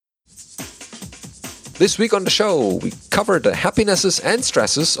This week on the show, we cover the happinesses and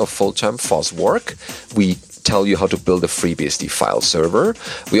stresses of full-time FOSS work. We tell you how to build a FreeBSD file server.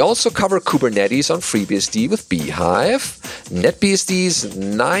 We also cover Kubernetes on FreeBSD with bhyve. NetBSD's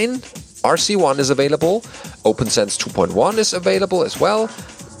 9 RC1 is available. OpenSense 2.1 is available as well.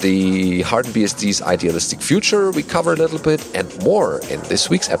 The HardenedBSD's idealistic future we cover a little bit, and more in this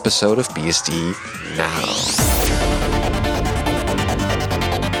week's episode of BSD Now.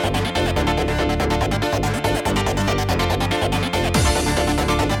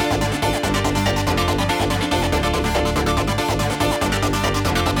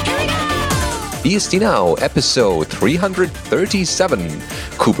 BSD Now, episode 337,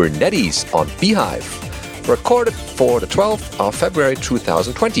 Kubernetes on bhyve, recorded for the 12th of February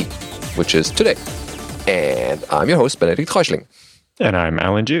 2020, which is today. And I'm your host, Benedikt Reuschling. And I'm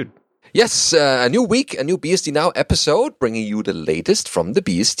Alan Jude. Yes, a new week, a new BSD Now episode, bringing you the latest from the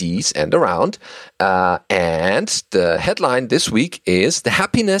BSDs and around. And the headline this week is the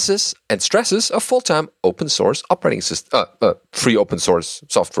happinesses and stresses of full-time open source operating system, free open source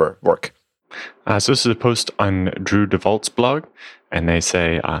software work. So this is a post on Drew DeVault's blog, and they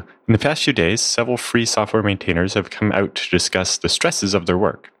say, in the past few days, several free software maintainers have come out to discuss the stresses of their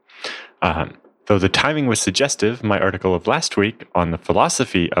work. Though the timing was suggestive, my article of last week on the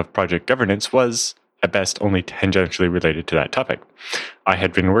philosophy of project governance was, at best, only tangentially related to that topic. I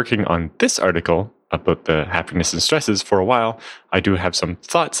had been working on this article about the happiness and stresses for a while. I do have some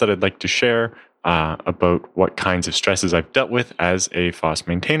thoughts that I'd like to share about what kinds of stresses I've dealt with as a FOSS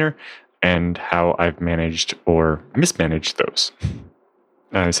maintainer, and how I've managed or mismanaged those.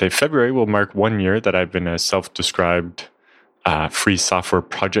 I say February will mark 1 year that I've been a self-described free software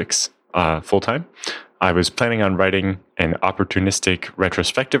projects full-time. I was planning on writing an opportunistic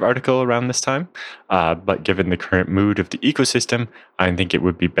retrospective article around this time, but given the current mood of the ecosystem, I think it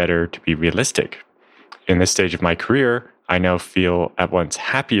would be better to be realistic. In this stage of my career, I now feel at once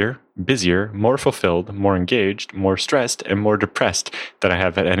happier, busier, more fulfilled, more engaged, more stressed, and more depressed than I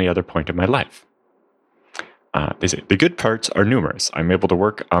have at any other point in my life. They say, the good parts are numerous. I'm able to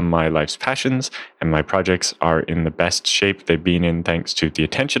work on my life's passions, and my projects are in the best shape they've been in thanks to the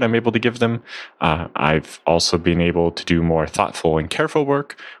attention I'm able to give them. I've also been able to do more thoughtful and careful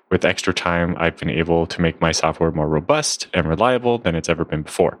work. With extra time, I've been able to make my software more robust and reliable than it's ever been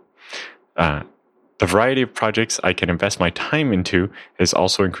before. The variety of projects I can invest my time into has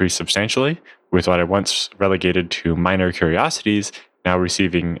also increased substantially, with what I once relegated to minor curiosities now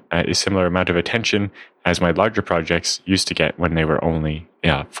receiving a similar amount of attention as my larger projects used to get when they were only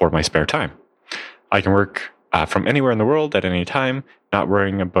for my spare time. I can work from anywhere in the world at any time, not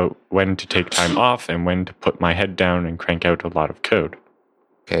worrying about when to take time off and when to put my head down and crank out a lot of code.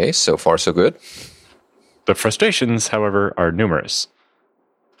 Okay, so far so good. The frustrations, however, are numerous.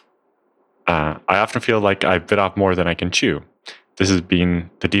 I often feel like I've bit off more than I can chew. This has been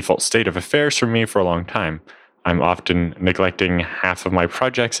the default state of affairs for me for a long time. I'm often neglecting half of my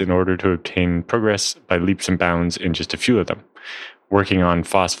projects in order to obtain progress by leaps and bounds in just a few of them. Working on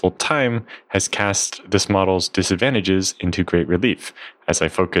FOSS full-time has cast this model's disadvantages into great relief, as I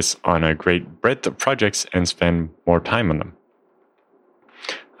focus on a great breadth of projects and spend more time on them.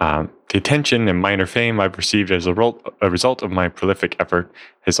 The attention and minor fame I've received as a result of my prolific effort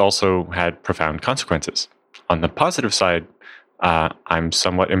has also had profound consequences. On the positive side, I'm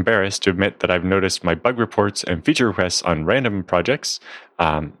somewhat embarrassed to admit that I've noticed my bug reports and feature requests on random projects,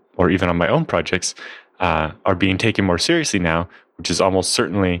 or even on my own projects, are being taken more seriously now, which is almost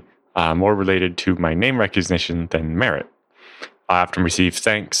certainly more related to my name recognition than merit. I often receive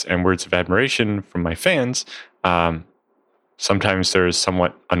thanks and words of admiration from my fans. Sometimes there is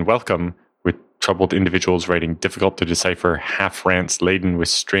somewhat unwelcome, with troubled individuals writing difficult to decipher half rants laden with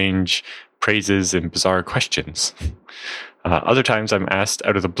strange praises and bizarre questions. Other times I'm asked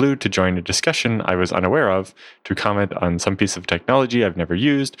out of the blue to join a discussion I was unaware of, to comment on some piece of technology I've never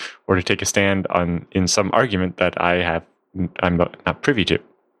used, or to take a stand in some argument that I'm not privy to.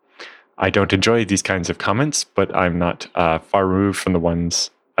 I don't enjoy these kinds of comments, but I'm not far removed from the ones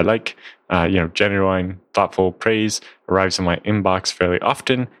I like. Genuine, thoughtful praise arrives in my inbox fairly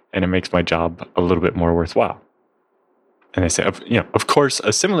often, and it makes my job a little bit more worthwhile. And I say, of course,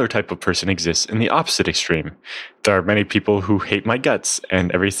 a similar type of person exists in the opposite extreme. There are many people who hate my guts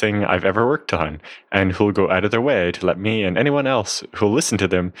and everything I've ever worked on, and who'll go out of their way to let me and anyone else who'll listen to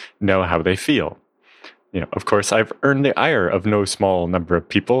them know how they feel. Of course, I've earned the ire of no small number of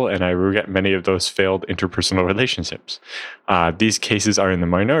people, and I regret many of those failed interpersonal relationships. These cases are in the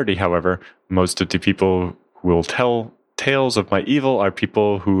minority, however. Most of the people who will tell tales of my evil are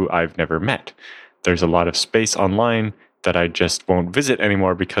people who I've never met. There's a lot of space online that I just won't visit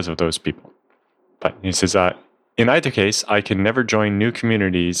anymore because of those people. But he says, in either case, I can never join new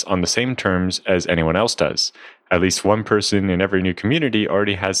communities on the same terms as anyone else does. At least one person in every new community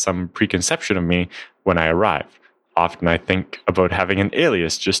already has some preconception of me when I arrive. Often I think about having an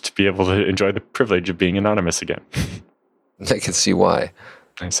alias just to be able to enjoy the privilege of being anonymous again. I can see why.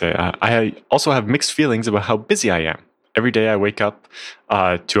 I say, I also have mixed feelings about how busy I am. Every day I wake up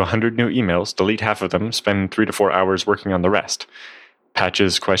to 100 new emails, delete half of them, spend 3 to 4 hours working on the rest.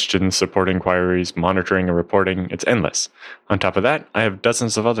 Patches, questions, support inquiries, monitoring and reporting, it's endless. On top of that, I have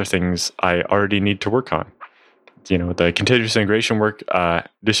dozens of other things I already need to work on. The continuous integration work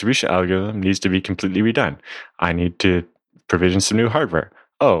distribution algorithm needs to be completely redone. I need to provision some new hardware.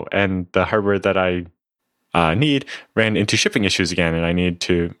 Oh, and the hardware that I need ran into shipping issues again, and I need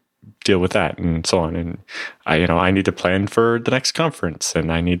to deal with that, and so on. And I need to plan for the next conference,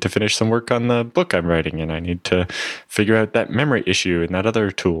 and I need to finish some work on the book I'm writing, and I need to figure out that memory issue and that other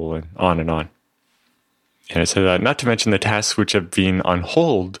tool, and on and on. And it said, not to mention the tasks which have been on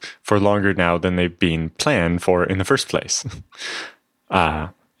hold for longer now than they've been planned for in the first place.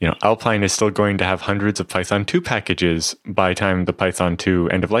 Alpine is still going to have hundreds of Python 2 packages by the time the Python 2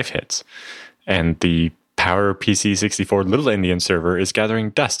 end of life hits. And the PowerPC64 Little Endian server is gathering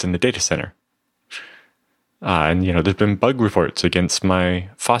dust in the data center. There's been bug reports against my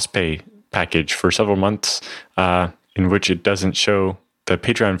FOSPay package for several months in which it doesn't show the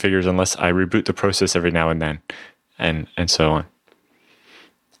Patreon figures unless I reboot the process every now and then, and so on.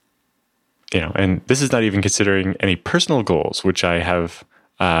 And this is not even considering any personal goals, which I have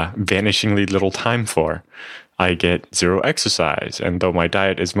vanishingly little time for. I get zero exercise, and though my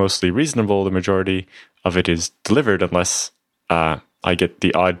diet is mostly reasonable, the majority of it is delivered unless I get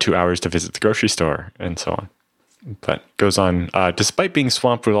the odd 2 hours to visit the grocery store, and so on. But goes on, despite being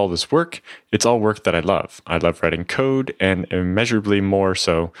swamped with all this work, it's all work that I love. I love writing code, and immeasurably more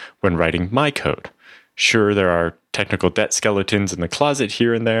so when writing my code. Sure, there are technical debt skeletons in the closet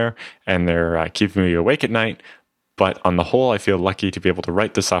here and there, and they're keeping me awake at night, but on the whole, I feel lucky to be able to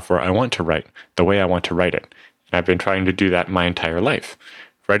write the software I want to write, the way I want to write it. And I've been trying to do that my entire life.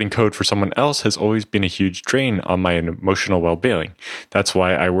 Writing code for someone else has always been a huge drain on my emotional well-being. That's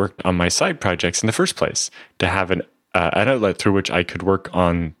why I worked on my side projects in the first place, to have an outlet through which I could work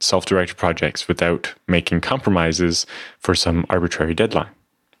on self-directed projects without making compromises for some arbitrary deadline.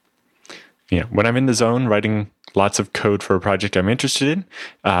 When I'm in the zone writing lots of code for a project I'm interested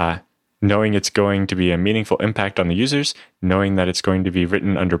in, knowing it's going to be a meaningful impact on the users, knowing that it's going to be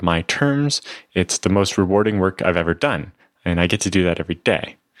written under my terms, it's the most rewarding work I've ever done. And I get to do that every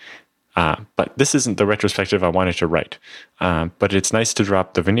day. But this isn't the retrospective I wanted to write. But it's nice to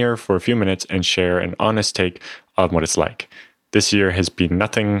drop the veneer for a few minutes and share an honest take on what it's like. This year has been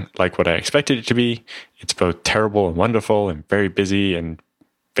nothing like what I expected it to be. It's both terrible and wonderful and very busy and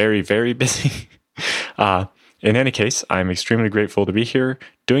very, very busy. In any case, I'm extremely grateful to be here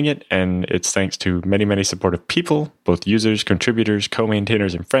doing it, and it's thanks to many, many supportive people, both users, contributors,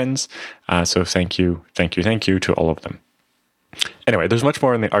 co-maintainers, and friends. So thank you to all of them. Anyway, there's much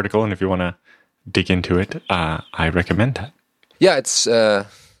more in the article, and if you want to dig into it, I recommend that. Yeah, it's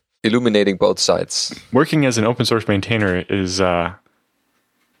illuminating both sides. Working as an open source maintainer is can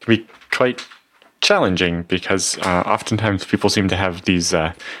be quite challenging because oftentimes people seem to have these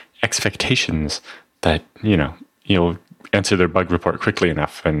expectations that you'll answer their bug report quickly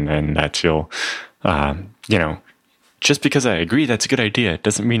enough, and that you'll just because I agree that's a good idea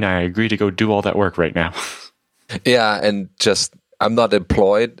doesn't mean I agree to go do all that work right now. Yeah, and just I'm not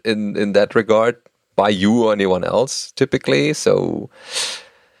employed in that regard by you or anyone else typically, so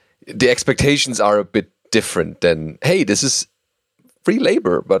the expectations are a bit different than, hey, this is free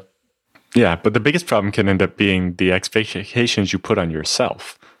labor, but yeah, but the biggest problem can end up being the expectations you put on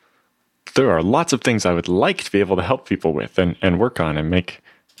yourself. There are lots of things I would like to be able to help people with and work on and make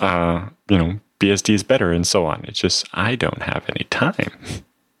BSDs better and so on. It's just I don't have any time.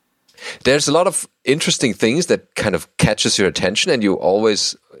 There's a lot of interesting things that kind of catches your attention, and you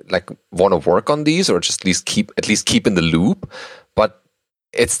always want to work on these, or just at least keep in the loop. But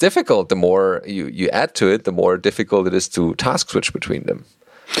it's difficult. The more you add to it, the more difficult it is to task switch between them.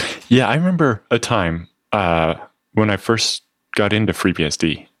 Yeah, I remember a time when I first got into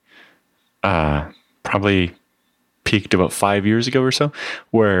FreeBSD, probably peaked about 5 years ago or so,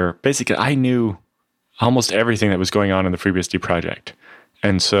 where basically I knew almost everything that was going on in the FreeBSD project.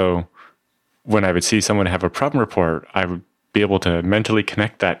 And so when I would see someone have a problem report, I would be able to mentally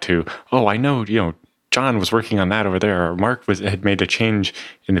connect that to, oh, I know, John was working on that over there, or Mark had made a change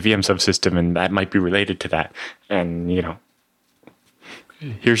in the VM subsystem, and that might be related to that. And,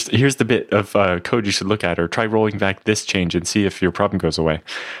 here's the bit of code you should look at, or try rolling back this change and see if your problem goes away.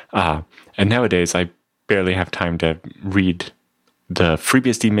 And nowadays, I barely have time to read the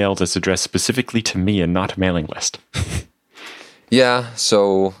FreeBSD mail that's addressed specifically to me and not a mailing list. Yeah,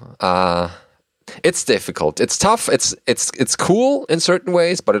 so it's difficult. It's tough. It's cool in certain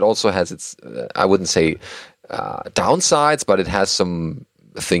ways, but it also has its, I wouldn't say downsides, but it has some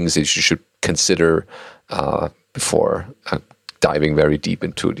things that you should consider before diving very deep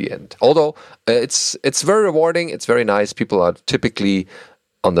into the end. Although it's very rewarding, it's very nice. People are typically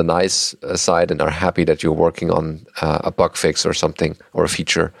on the nice side and are happy that you're working on a bug fix or something, or a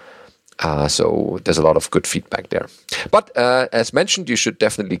feature. So there's a lot of good feedback there. But as mentioned, you should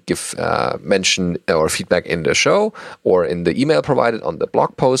definitely give mention or feedback in the show or in the email provided on the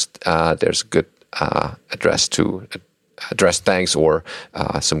blog post. There's a good address to address thanks or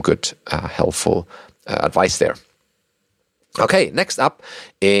some good helpful advice there. Okay, next up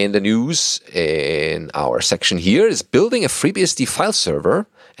in the news in our section here is building a FreeBSD file server.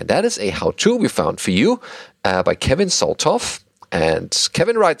 And that is a how-to we found for you by Kevin Soltov. And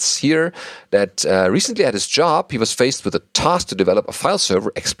Kevin writes here that recently at his job, he was faced with a task to develop a file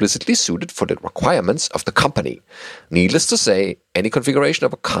server explicitly suited for the requirements of the company. Needless to say, any configuration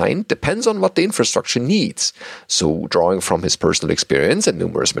of a kind depends on what the infrastructure needs. So, drawing from his personal experience and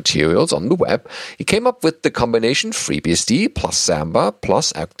numerous materials on the web, he came up with the combination FreeBSD plus Samba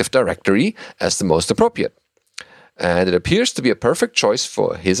plus Active Directory as the most appropriate. And it appears to be a perfect choice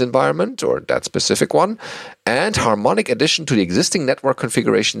for his environment, or that specific one, and harmonic addition to the existing network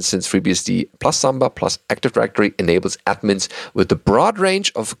configuration, since FreeBSD plus Samba plus Active Directory enables admins with a broad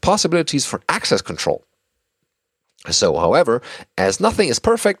range of possibilities for access control. So, however, as nothing is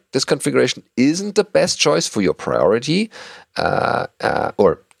perfect, this configuration isn't the best choice for your priority,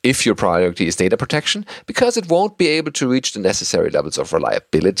 or if your priority is data protection, because it won't be able to reach the necessary levels of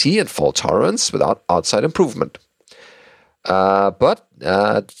reliability and fault tolerance without outside improvement. But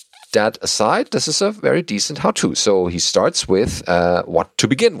that aside, this is a very decent how-to. So he starts with what to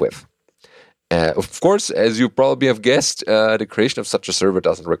begin with. Of course, as you probably have guessed, the creation of such a server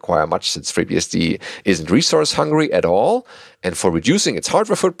doesn't require much, since FreeBSD isn't resource hungry at all. And for reducing its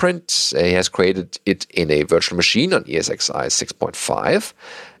hardware footprint, he has created it in a virtual machine on ESXi 6.5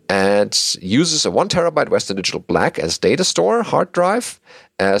 and uses a 1 terabyte Western Digital Black as data store hard drive,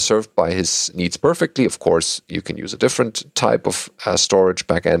 served by his needs perfectly. Of course, you can use a different type of storage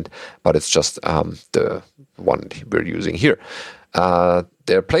backend, but it's just the one we're using here.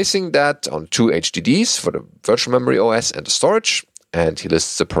 They're placing that on 2 HDDs for the virtual memory OS and the storage, and he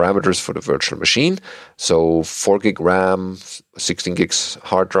lists the parameters for the virtual machine. So 4 gig RAM, 16 gigs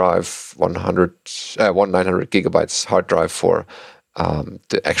hard drive, 900 gigabytes hard drive for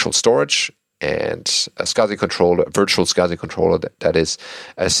the actual storage, and a SCSI controller, virtual SCSI controller, that is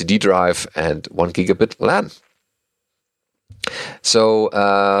a CD drive, and 1 gigabit LAN. So,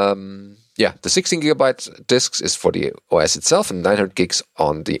 the 16 gigabyte disks is for the OS itself, and 900 gigs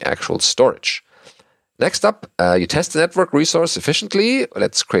on the actual storage. Next up, you test the network resource efficiently.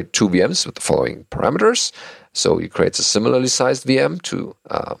 Let's create 2 VMs with the following parameters. So you create a similarly sized VM to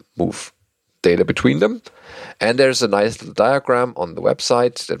move data between them. And there's a nice little diagram on the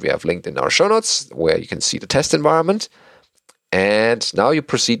website that we have linked in our show notes, where you can see the test environment. And now you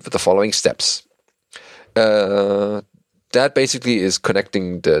proceed with the following steps. That basically is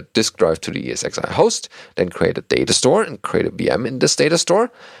connecting the disk drive to the ESXi host, then create a data store and create a VM in this data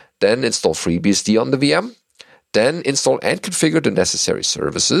store, then install FreeBSD on the VM, then install and configure the necessary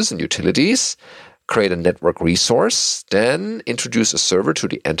services and utilities, create a network resource, then introduce a server to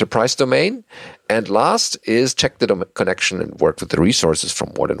the enterprise domain, and last is check the connection and work with the resources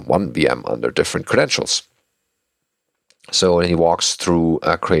from more than one VM under different credentials. So he walks through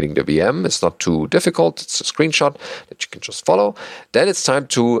creating the VM. It's not too difficult. It's a screenshot that you can just follow. Then it's time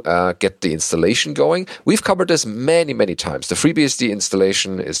to get the installation going. We've covered this many, many times. The FreeBSD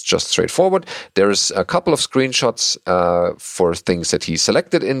installation is just straightforward. There's a couple of screenshots for things that he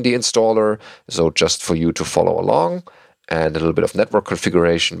selected in the installer, so just for you to follow along, and a little bit of network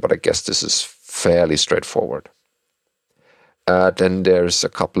configuration, but I guess this is fairly straightforward. Then there's a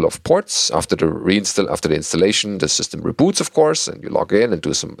couple of ports. After the installation, the system reboots, of course, and you log in and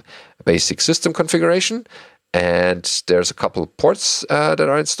do some basic system configuration. And there's a couple of ports that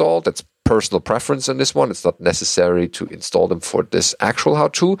are installed. That's personal preference on this one. It's not necessary to install them for this actual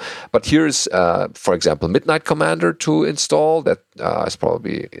how-to. But here's, for example, Midnight Commander to install. That is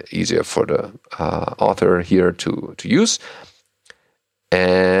probably easier for the author here to use.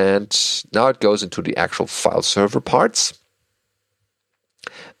 And now it goes into the actual file server parts.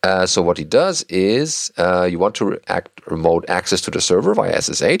 So what he does is you want to remote access to the server via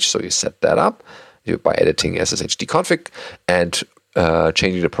SSH. So you set that up by editing SSH config and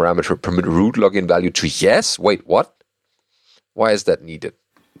changing the parameter permit root login value to yes. Wait, what? Why is that needed?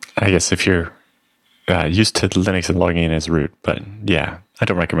 I guess if you're used to Linux and logging in as root, but yeah, I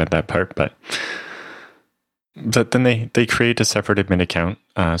don't recommend that part. But then they create a separate admin account,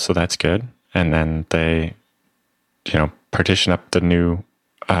 so that's good. And then they, partition up the new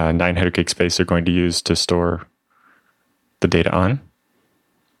 900 gig space they're going to use to store the data on,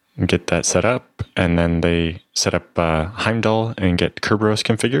 and get that set up. And then they set up Heimdall and get Kerberos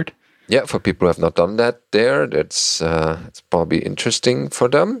configured. Yeah, for people who have not done that there, it's probably interesting for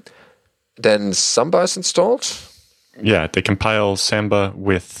them. Then Samba is installed. Yeah, they compile Samba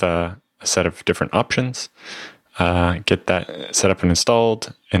with a set of different options, get that set up and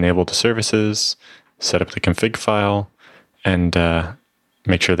installed, enable the services, set up the config file, and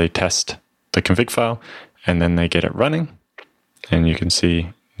make sure they test the config file, and then they get it running. And you can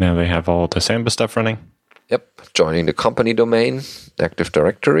see now they have all the Samba stuff running. Yep, joining the company domain, Active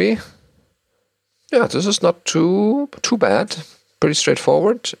Directory. Yeah, this is not too bad. Pretty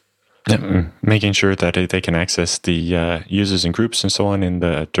straightforward. Yeah, making sure that they can access the users and groups and so on in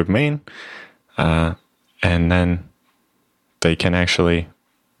the domain. And then they can actually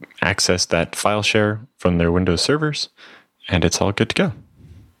access that file share from their Windows servers. And it's all good to go.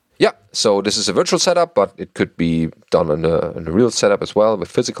 Yeah, so this is a virtual setup, but it could be done in a real setup as well with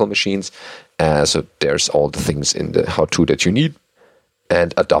physical machines. So there's all the things in the how-to that you need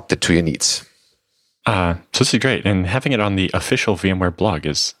and adapt it to your needs. So this is great. And having it on the official VMware blog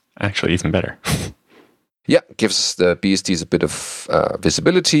is actually even better. Yeah, gives the BSDs a bit of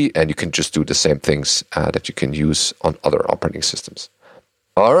visibility, and you can just do the same things that you can use on other operating systems.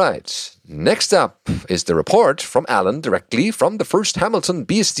 All right, next up is the report from Alan directly from the first Hamilton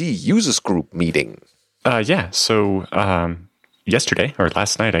BSD Users Group meeting. So yesterday, or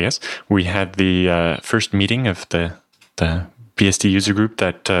last night, I guess, we had the first meeting of the BSD user group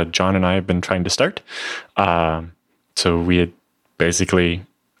that John and I have been trying to start. So we had basically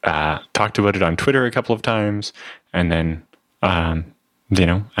talked about it on Twitter a couple of times, and then,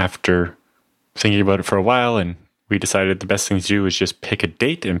 after thinking about it for a while, and we decided the best thing to do is just pick a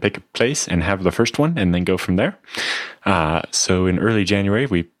date and pick a place and have the first one, and then go from there. So in early January,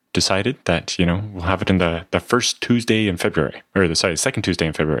 we decided that, we'll have it in the first Tuesday in February, the second Tuesday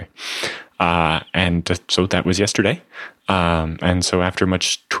in February. And so that was yesterday. And so after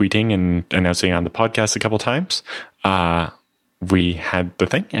much tweeting and announcing on the podcast a couple times, we had the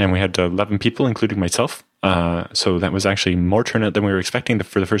thing, and we had 11 people, including myself. So that was actually more turnout than we were expecting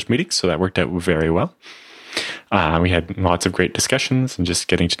for the first meeting. So that worked out very well. We had lots of great discussions and just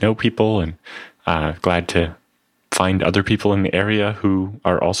getting to know people, and glad to find other people in the area who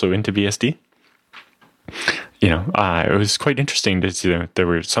are also into BSD. It was quite interesting to see there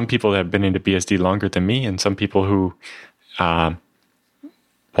were some people that have been into BSD longer than me, and some people who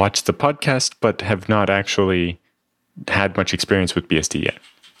watched the podcast but have not actually had much experience with BSD yet.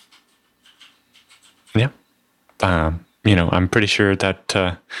 Yeah. I'm pretty sure that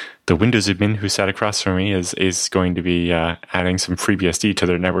the Windows admin who sat across from me is going to be adding some FreeBSD to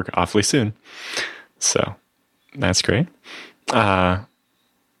their network awfully soon. So that's great. I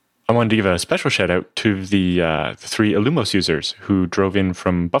wanted to give a special shout out to the 3 Illumos users who drove in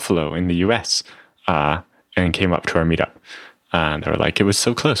from Buffalo in the US and came up to our meetup. They were like, it was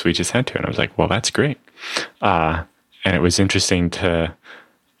so close, we just had to. And I was like, well, that's great. And it was interesting to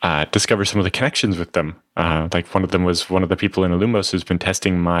discover some of the connections with them. Like one of them was one of the people in Illumos who's been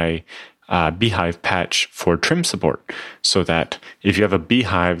testing my Beehive patch for trim support, so that if you have a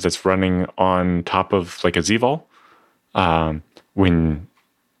Beehive that's running on top of like a ZVol, when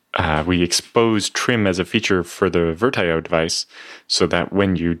we expose trim as a feature for the VirtIO device, so that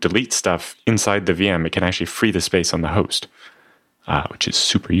when you delete stuff inside the VM, it can actually free the space on the host, which is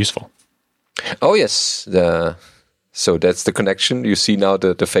super useful. Oh, yes. So that's the connection. You see now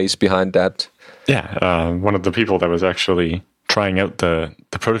the face behind that. Yeah. One of the people that was actually trying out the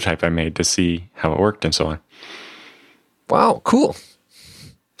prototype I made to see how it worked and so on. Wow, cool.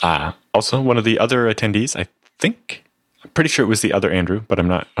 Also, one of the other attendees, I'm pretty sure it was the other Andrew, but I'm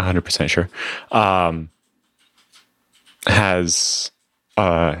not 100% sure, has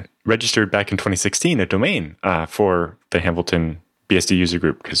registered back in 2016 a domain for the Hamilton BSD user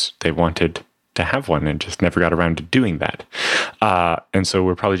group because they wanted to have one and just never got around to doing that. And so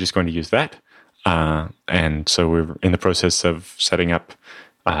we're probably just going to use that. And so we're in the process of setting up,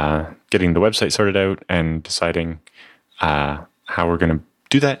 getting the website sorted out and deciding how we're going to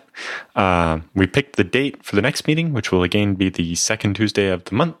do that. We picked the date for the next meeting, which will again be the second Tuesday of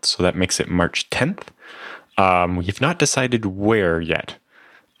the month, so that makes it March 10th. We have not decided where yet.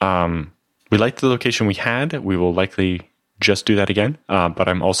 We liked the location we had. We will likely just do that again, but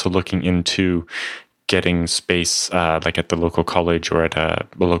I'm also looking into getting space like at the local college or at a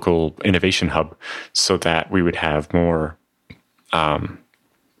local innovation hub so that we would have more...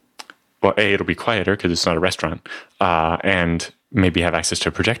 well, A, it'll be quieter because it's not a restaurant, and maybe have access to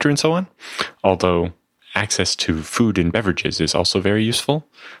a projector and so on. Although access to food and beverages is also very useful.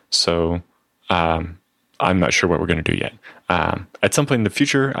 So I'm not sure what we're going to do yet. At some point in the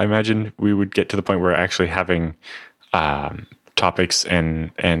future, I imagine we would get to the point where we're actually having topics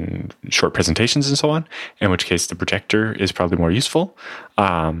and short presentations and so on, in which case the projector is probably more useful.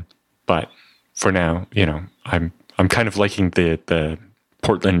 But for now, I'm kind of liking the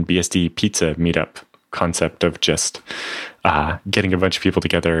Portland BSD pizza meetup concept of just getting a bunch of people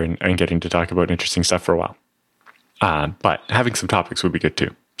together and getting to talk about interesting stuff for a while. But having some topics would be good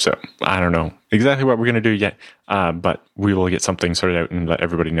too. So I don't know exactly what we're going to do yet, but we will get something sorted out and let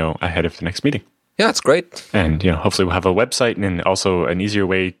everybody know ahead of the next meeting. Yeah, it's great. And hopefully we'll have a website and also an easier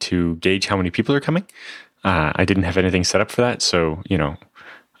way to gauge how many people are coming. I didn't have anything set up for that, so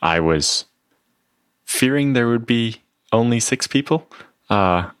I was fearing there would be only 6 people.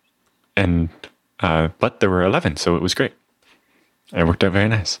 But there were 11, so it was great. It worked out very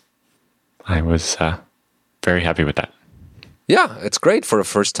nice. I was very happy with that. Yeah, it's great for a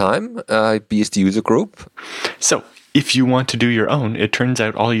first time BSD user group. So if you want to do your own, it turns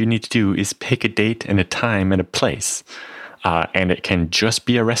out all you need to do is pick a date and a time and a place. And it can just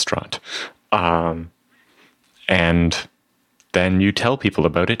be a restaurant. And then you tell people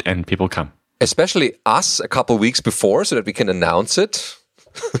about it and people come. Especially us a couple weeks before so that we can announce it.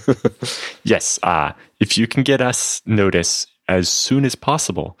 Yes, if you can get us notice as soon as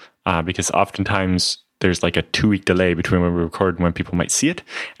possible, because oftentimes there's like a 2-week delay between when we record and when people might see it,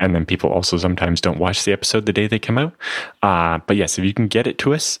 and then people also sometimes don't watch the episode the day they come out. But yes, if you can get it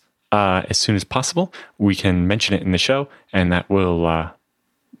to us as soon as possible, we can mention it in the show, and that will, I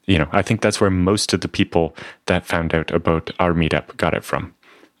think that's where most of the people that found out about our meetup got it from.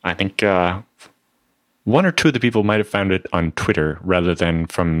 I think 1 or 2 of the people might have found it on Twitter rather than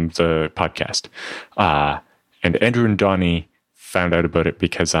from the podcast. And Andrew and Donnie found out about it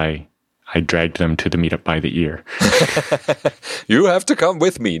because I dragged them to the meetup by the ear. You have to come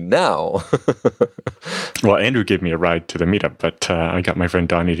with me now. Well, Andrew gave me a ride to the meetup, but I got my friend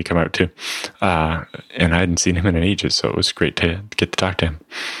Donnie to come out too. And I hadn't seen him in ages, so it was great to get to talk to him.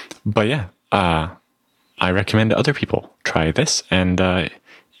 But yeah, I recommend other people try this. And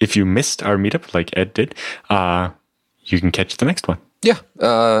if you missed our meetup, like Ed did, you can catch the next one. Yeah,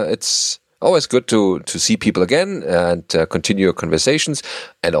 it's always good to see people again and continue conversations,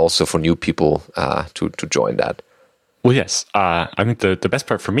 and also for new people to join that. Well, yes. I think the best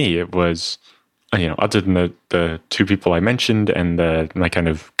part for me, it was, other than the 2 people I mentioned and my kind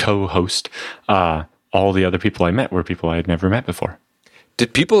of co-host, all the other people I met were people I had never met before.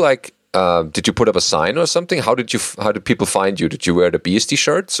 Did people did you put up a sign or something? How did people find you? Did you wear the BSD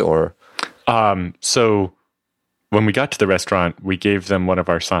shirts or? So when we got to the restaurant, we gave them one of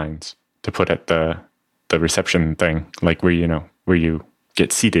our signs to put at the reception thing, like where you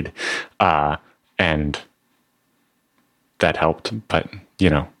get seated, and that helped. But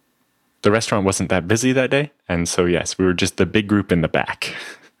the restaurant wasn't that busy that day, and so yes, we were just the big group in the back.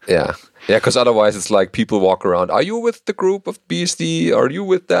 Yeah, because otherwise it's like people walk around. Are you with the group of BSD? Are you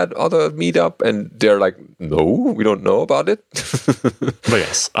with that other meetup? And they're like, no, we don't know about it. But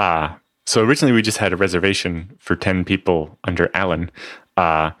yes, so originally we just had a reservation for 10 people under Alan.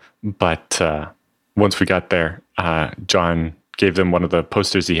 But once we got there, John gave them one of the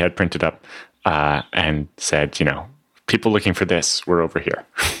posters he had printed up and said, people looking for this, we're over here.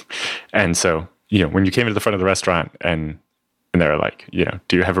 And so, when you came to the front of the restaurant and they're like,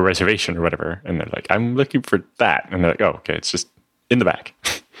 do you have a reservation or whatever? And they're like, I'm looking for that. And they're like, oh, okay, it's just in the back.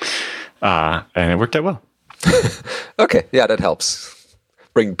 And it worked out well. Okay, yeah, that helps.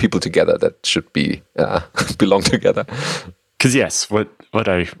 Bring people together that should be belong together. Because yes, what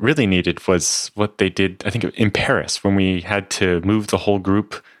I really needed was what they did, I think, in Paris, when we had to move the whole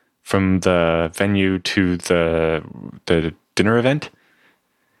group from the venue to the dinner event.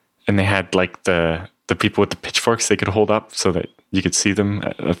 And they had like the people with the pitchforks they could hold up so that you could see them.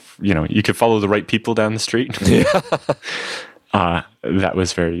 You could follow the right people down the street. Yeah. That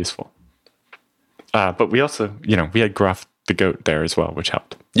was very useful. But we also, we had Gruff the goat there as well, which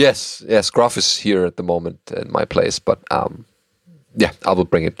helped. Yes, Gruff is here at the moment in my place, but yeah, I will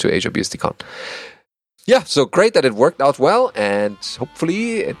bring it to Asia BSDCon. Yeah, so great that it worked out well, and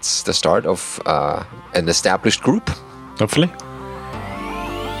hopefully it's the start of an established group. Hopefully.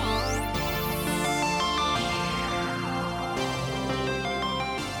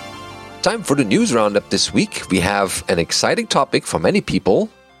 Time for the news roundup this week. We have an exciting topic for many people,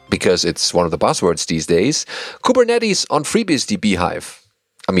 because it's one of the buzzwords these days. Kubernetes on FreeBSD Beehive.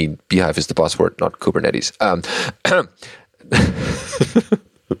 I mean, Beehive is the buzzword, not Kubernetes.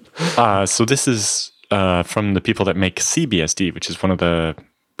 So this is from the people that make CBSD, which is one of the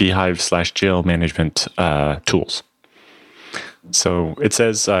Beehive/jail management tools. So it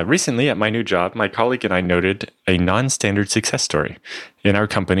says, recently at my new job, my colleague and I noted a non-standard success story. In our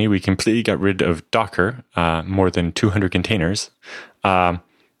company, we completely got rid of Docker, more than 200 containers.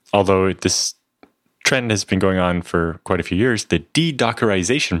 Although this trend has been going on for quite a few years, the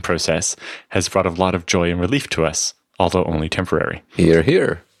de-Dockerization process has brought a lot of joy and relief to us, although only temporary. Hear,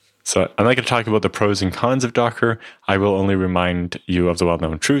 hear. So I'm not going to talk about the pros and cons of Docker. I will only remind you of the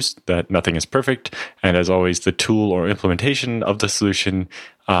well-known truths that nothing is perfect. And as always, the tool or implementation of the solution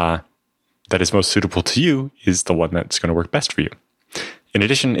that is most suitable to you is the one that's going to work best for you. In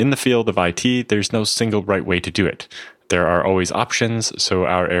addition, in the field of IT, there's no single right way to do it. There are always options, so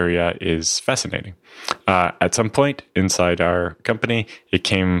our area is fascinating. At some point inside our company, it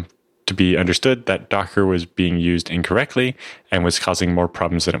came to be understood that Docker was being used incorrectly and was causing more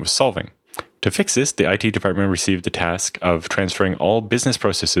problems than it was solving. To fix this, the IT department received the task of transferring all business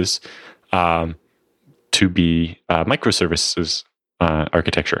processes to be microservices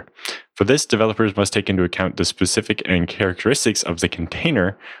architecture. For this, developers must take into account the specific and characteristics of the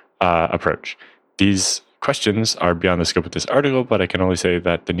container approach. These questions are beyond the scope of this article, but I can only say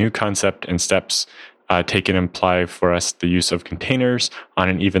that the new concept and steps taken imply for us the use of containers on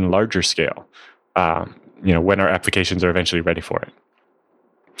an even larger scale, when our applications are eventually ready for it.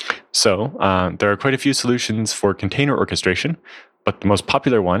 So there are quite a few solutions for container orchestration, but the most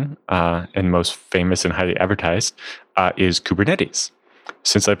popular one and most famous and highly advertised is Kubernetes.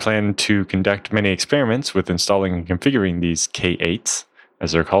 Since I plan to conduct many experiments with installing and configuring these K8s,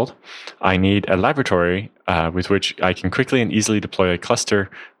 as they're called, I need a laboratory with which I can quickly and easily deploy a cluster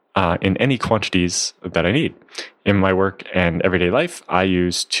in any quantities that I need. In my work and everyday life, I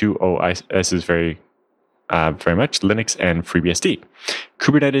use two OSs very much, Linux and FreeBSD.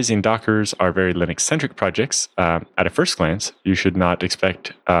 Kubernetes and Dockers are very Linux-centric projects. At a first glance, you should not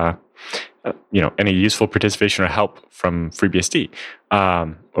expect any useful participation or help from FreeBSD.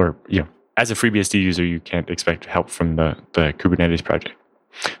 As a FreeBSD user, you can't expect help from the Kubernetes project.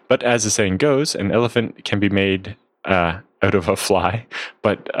 But as the saying goes, an elephant can be made out of a fly,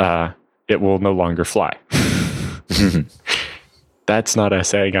 but it will no longer fly. That's not a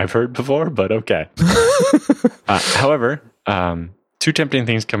saying I've heard before, but okay. However, two tempting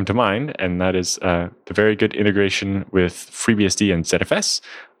things come to mind, and that is the very good integration with FreeBSD and ZFS,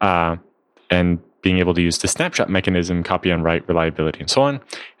 and being able to use the snapshot mechanism, copy on write, reliability, and so on.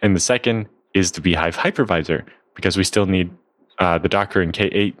 And the second is the Beehive hypervisor, because we still need the Docker and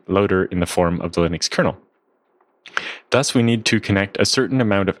K8 loader in the form of the Linux kernel. Thus, we need to connect a certain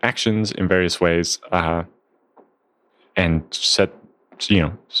amount of actions in various ways and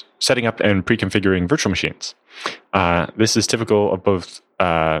setting up and pre-configuring virtual machines. This is typical of both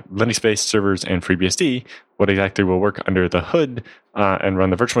Linux-based servers and FreeBSD. What exactly will work under the hood and run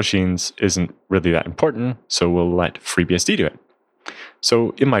the virtual machines isn't really that important, so we'll let FreeBSD do it.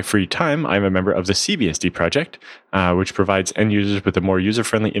 So in my free time, I'm a member of the CBSD project, which provides end users with a more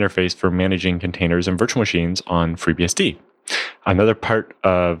user-friendly interface for managing containers and virtual machines on FreeBSD. Another part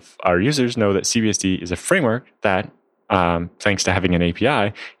of our users know that CBSD is a framework that, thanks to having an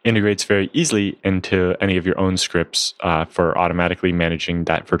API, integrates very easily into any of your own scripts for automatically managing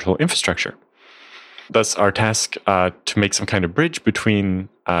that virtual infrastructure. Thus, our task to make some kind of bridge between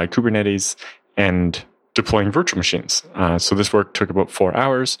Kubernetes and deploying virtual machines. So this work took about 4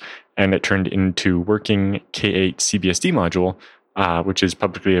 hours, and it turned into working K8 CBSD module, which is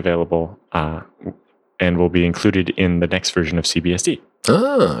publicly available and will be included in the next version of CBSD.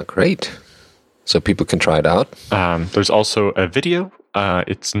 Ah, great. So people can try it out. There's also a video.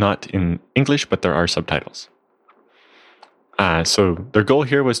 It's not in English, but there are subtitles. So their goal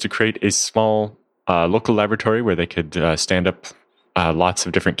here was to create a small local laboratory where they could stand up lots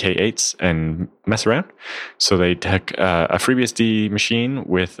of different K8s and mess around. So they took a FreeBSD machine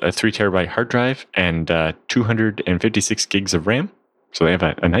with a 3 terabyte hard drive and 256 gigs of RAM. So they have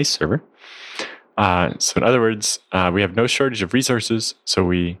a nice server. So in other words, we have no shortage of resources. So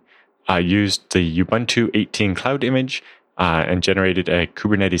we used the Ubuntu 18 cloud image and generated a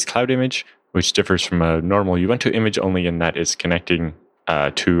Kubernetes cloud image, which differs from a normal Ubuntu image only in that it's connecting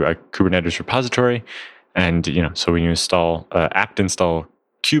to a Kubernetes repository. And, so when you install apt install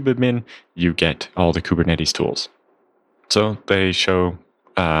kubeadmin, you get all the Kubernetes tools. So they show,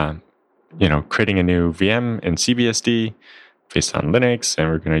 creating a new VM in CBSD based on Linux, and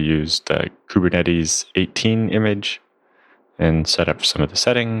we're going to use the Kubernetes 18 image and set up some of the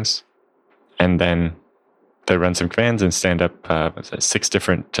settings. And then they run some commands and stand up 6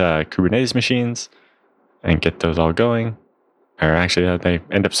 different Kubernetes machines and get those all going. Or actually, they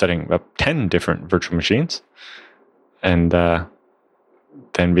end up setting up 10 different virtual machines, and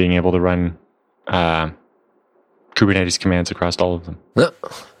then being able to run Kubernetes commands across all of them. Yeah,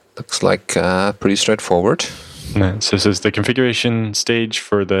 looks like pretty straightforward. So this is the configuration stage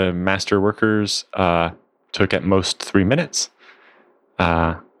for the master workers. Took at most 3 minutes.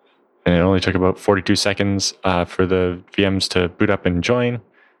 And it only took about 42 seconds for the VMs to boot up and join.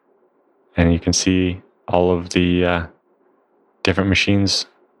 And you can see all of the different machines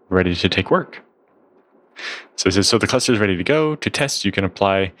ready to take work. So it says, so the cluster is ready to go. To test, you can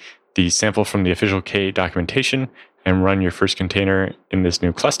apply the sample from the official K documentation and run your first container in this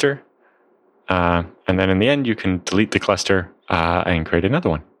new cluster. And then in the end, you can delete the cluster and create another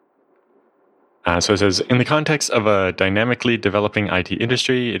one. So it says, in the context of a dynamically developing IT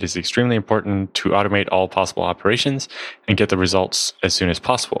industry, it is extremely important to automate all possible operations and get the results as soon as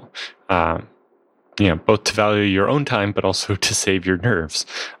possible. Both to value your own time, but also to save your nerves.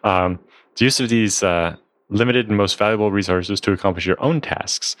 The use of these limited and most valuable resources to accomplish your own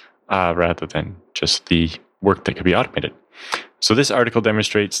tasks rather than just the work that could be automated. So this article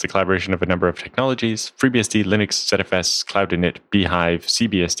demonstrates the collaboration of a number of technologies: FreeBSD, Linux, ZFS, Cloud Init, Beehive,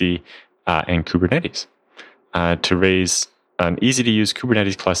 CBSD, and Kubernetes to raise an easy-to-use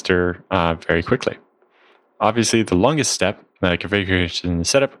Kubernetes cluster very quickly. Obviously, the longest step, configuration and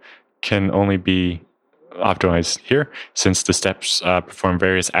setup, can only be optimized here, since the steps perform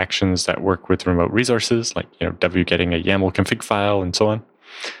various actions that work with remote resources, like wget a YAML config file and so on.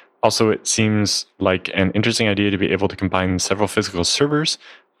 Also, it seems like an interesting idea to be able to combine several physical servers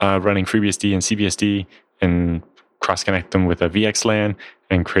running FreeBSD and CBSD and cross-connect them with a VXLAN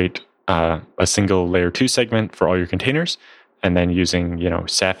and create a single layer 2 segment for all your containers, and then using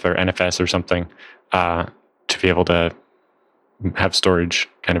Ceph or NFS or something to be able to have storage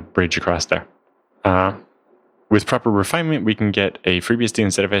kind of bridge across there. With proper refinement, we can get a FreeBSD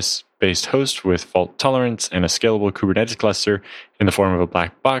and ZFS-based host with fault tolerance and a scalable Kubernetes cluster in the form of a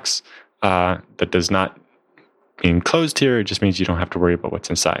black box that does not mean closed here. It just means you don't have to worry about what's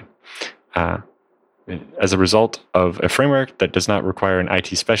inside. As a result of a framework that does not require an IT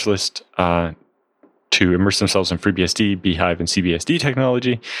specialist to immerse themselves in FreeBSD, Beehive, and CBSD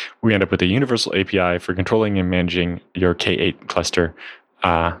technology, we end up with a universal API for controlling and managing your K8 cluster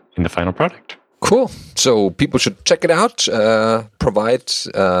in the final product. Cool. So people should check it out, provide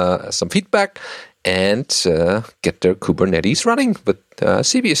some feedback, and get their Kubernetes running with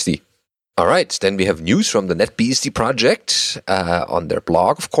CBSD. All right. Then we have news from the NetBSD project on their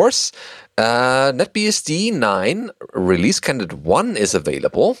blog, of course. NetBSD 9 release candidate 1 is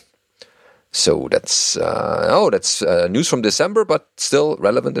available. So that's news from December, but still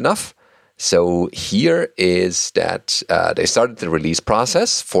relevant enough. So here is that they started the release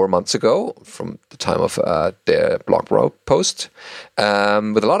process 4 months ago from the time of their blog post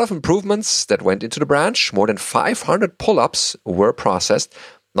with a lot of improvements that went into the branch. More than 500 pull-ups were processed.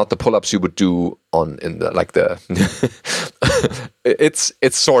 Not the pull-ups you would do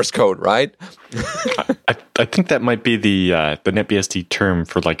it's source code, right? I think that might be the NetBSD term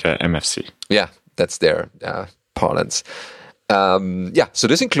for like a MFC. Yeah, that's their parlance. So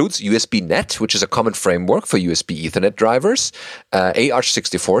this includes USB-NET, which is a common framework for USB Ethernet drivers,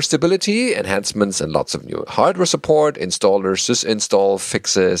 AArch64 stability, enhancements, and lots of new hardware support, installer, sysinstall,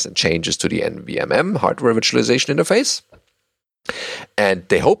 fixes, and changes to the NVMe hardware virtualization interface. And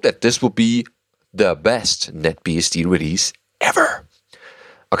they hope that this will be the best NetBSD release ever.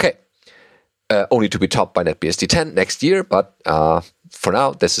 Okay. Only to be topped by NetBSD 10 next year, but for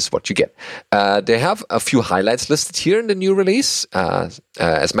now, this is what you get. They have a few highlights listed here in the new release.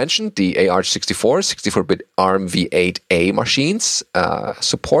 As mentioned, the AArch64, 64-bit ARM v8a machines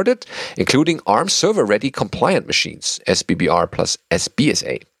supported, including ARM server-ready compliant machines, SBBR plus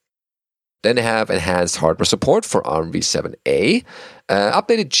SBSA. Then they have enhanced hardware support for ARM v7a,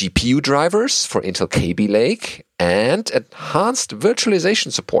 updated GPU drivers for Intel Kaby Lake, and enhanced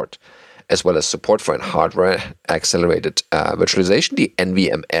virtualization support, as well as support for hardware-accelerated virtualization, the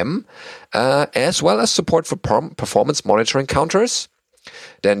NVMe, as well as support for performance monitoring counters.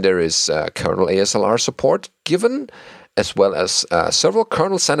 Then there is kernel ASLR support given, as well as several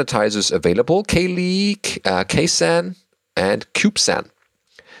kernel sanitizers available, Kleek, KSAN, and CubeSAN.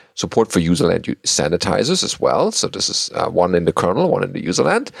 support for userland sanitizers as well. So this is one in the kernel, one in the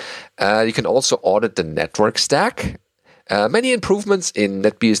userland. You can also audit the network stack. Many improvements in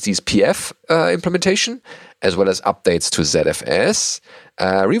NetBSD's PF implementation, as well as updates to ZFS,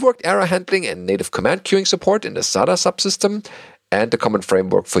 reworked error handling and native command queuing support in the SATA subsystem, and the common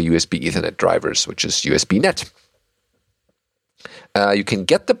framework for USB Ethernet drivers, which is USB-NET. You can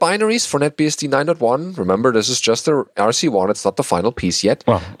get the binaries for NetBSD 9.1. Remember, this is just the RC1. It's not the final piece yet.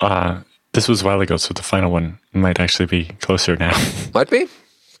 Well, this was a while ago, so the final one might actually be closer now. Might be.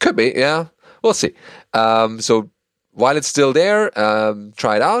 Could be, yeah. We'll see. So while it's still there,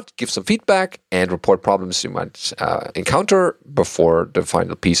 try it out, give some feedback, and report problems you might encounter before the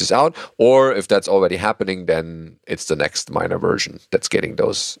final piece is out. Or if that's already happening, then it's the next minor version that's getting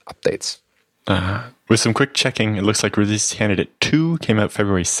those updates. With some quick checking, it looks like release candidate 2 came out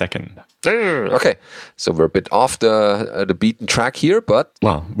February 2nd. Okay, so we're a bit off the beaten track here, but...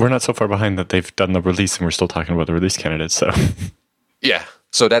 Well, we're not so far behind that they've done the release and we're still talking about the release candidates, so... Yeah,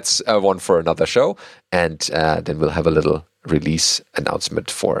 so that's one for another show, and then we'll have a little release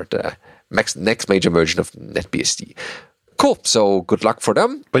announcement for the next major version of NetBSD. Cool, so good luck for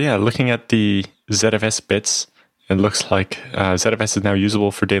them. But yeah, looking at the ZFS bits... It looks like ZFS is now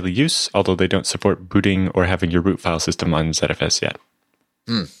usable for daily use, although they don't support booting or having your root file system on ZFS yet.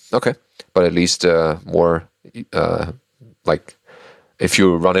 Okay, but at least more, like if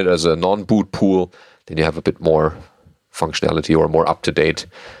you run it as a non-boot pool, then you have a bit more functionality or more up-to-date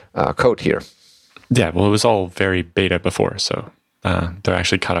code here. Yeah, well, it was all very beta before, so they're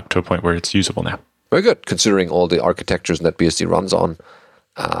actually caught up to a point where it's usable now. Very good, considering all the architectures NetBSD runs on.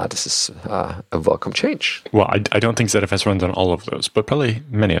 This is a welcome change. Well, I don't think ZFS runs on all of those, but probably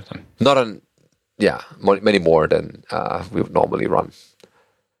many of them. Not on, many more than we would normally run.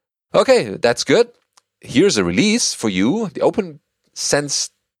 Okay, that's good. Here's a release for you. The OpenSense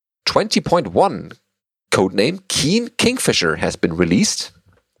 20.1 codename Keen Kingfisher has been released.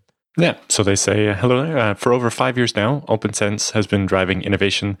 Yeah, so they say, hello, for over 5 years now, OpenSense has been driving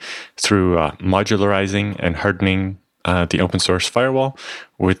innovation through modularizing and hardening the open source firewall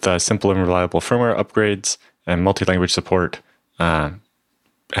with simple and reliable firmware upgrades and multi-language support,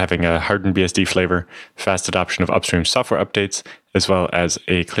 having a hardened BSD flavor, fast adoption of upstream software updates, as well as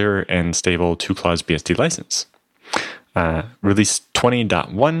a clear and stable 2-clause BSD license. Release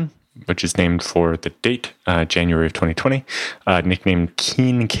 20.1, which is named for the date, January of 2020, nicknamed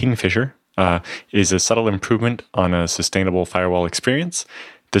Keen Kingfisher, is a subtle improvement on a sustainable firewall experience.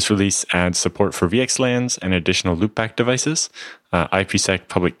 This release adds support for VXLANs and additional loopback devices, IPsec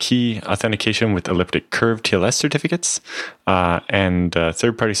public key authentication with elliptic curve TLS certificates, and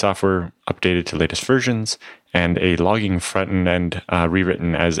third-party software updated to latest versions, and a logging front end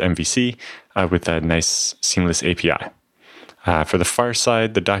rewritten as MVC with a nice seamless API. For the far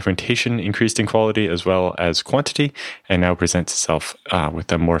side, the documentation increased in quality as well as quantity, and now presents itself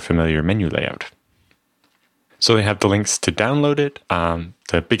with a more familiar menu layout. So they have the links to download it.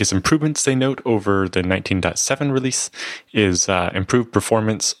 The biggest improvements they note over the 19.7 release is improved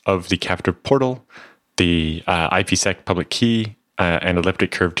performance of the captive portal, the IPsec public key, and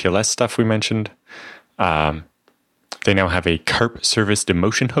elliptic curve TLS stuff we mentioned. They now have a CARP service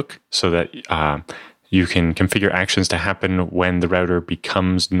demotion hook so that you can configure actions to happen when the router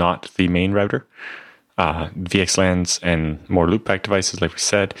becomes not the main router. VXLANs and more loopback devices, like we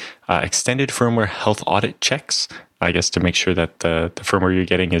said, extended firmware health audit checks, I guess to make sure that the firmware you're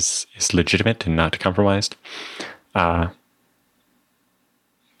getting is legitimate and not compromised.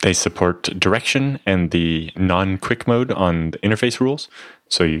 They support direction and the non-quick mode on the interface rules.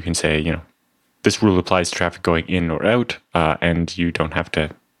 So you can say, this rule applies to traffic going in or out, and you don't have to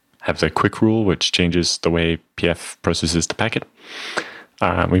have the quick rule, which changes the way PF processes the packet.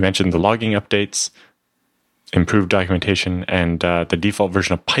 We mentioned the logging updates, improved documentation, and the default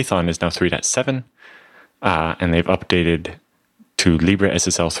version of Python is now 3.7, and they've updated to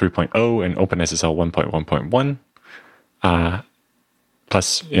LibreSSL 3.0 and OpenSSL 1.1.1.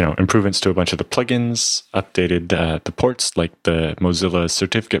 Plus, improvements to a bunch of the plugins, updated the ports like the Mozilla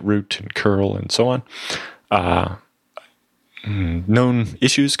certificate root and curl and so on. Known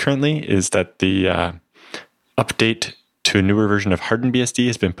issues currently is that the update to a newer version of hardened BSD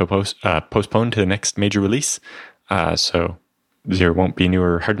has been postponed to the next major release. So there won't be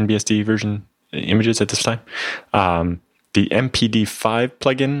newer hardened BSD version images at this time. The MPD5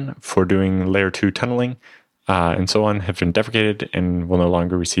 plugin for doing layer 2 tunneling and so on have been deprecated and will no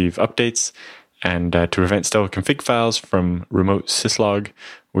longer receive updates. And to prevent stale config files from remote syslog,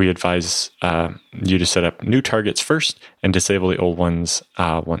 we advise you to set up new targets first and disable the old ones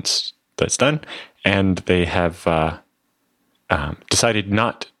once that's done. And they have decided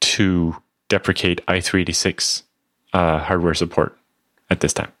not to deprecate i386 hardware support at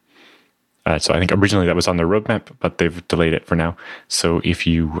this time. So I think originally that was on their roadmap, but they've delayed it for now. So if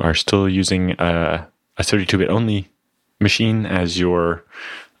you are still using a 32-bit only machine as your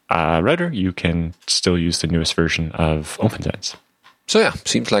router, you can still use the newest version of OpenSense. So yeah,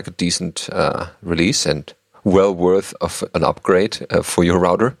 seems like a decent release and well worth of an upgrade for your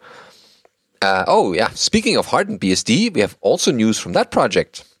router. Speaking of hardened BSD, we have also news from that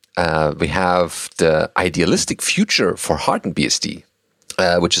project. We have the idealistic future for hardened BSD,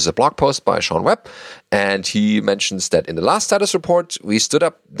 which is a blog post by Sean Webb, and he mentions that in the last status report, we stood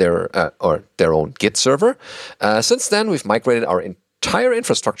up their own Git server. Since then, we've migrated our entire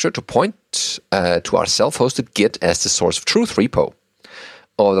infrastructure to point to our self-hosted Git as the source of truth repo.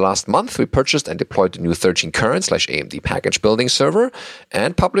 Over the last month, we purchased and deployed the new 13current/AMD package building server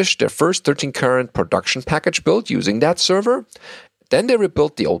and published their first 13current production package build using that server. Then they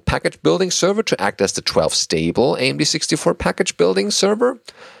rebuilt the old package building server to act as the 12 stable AMD 64 package building server.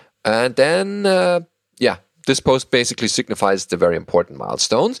 And then, this post basically signifies the very important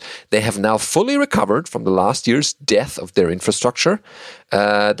milestones. They have now fully recovered from the last year's death of their infrastructure.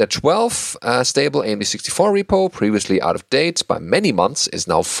 The 12 stable AMD 64 repo, previously out of date by many months, is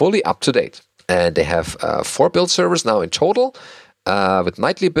now fully up to date. And they have 4 build servers now in total, with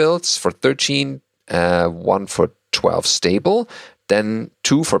nightly builds for 13, 1 for 12 stable, then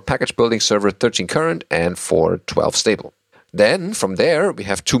 2 for package building server 13 current, and for 12 stable. Then, from there, we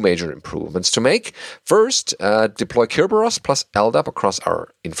have 2 major improvements to make. First, deploy Kerberos plus LDAP across our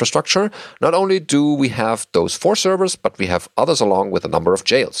infrastructure. Not only do we have those 4 servers, but we have others along with a number of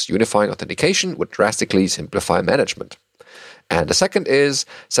jails. Unifying authentication would drastically simplify management. And the second is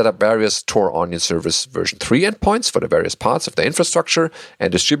set up various Tor Onion Service version 3 endpoints for the various parts of the infrastructure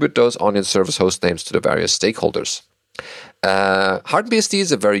and distribute those Onion Service host names to the various stakeholders. Hardened BSD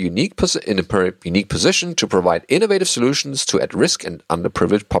is a very unique position to provide innovative solutions to at-risk and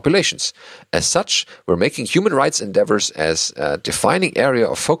underprivileged populations. As such, we're making human rights endeavors as a defining area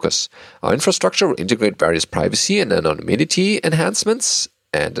of focus. Our infrastructure will integrate various privacy and anonymity enhancements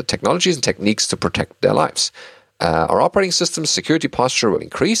and the technologies and techniques to protect their lives. Our operating system's security posture will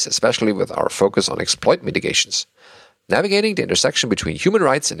increase, especially with our focus on exploit mitigations. Navigating the intersection between human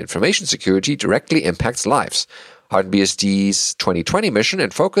rights and information security directly impacts lives. Hardened BSD's 2020 mission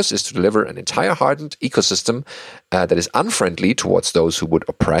and focus is to deliver an entire hardened ecosystem that is unfriendly towards those who would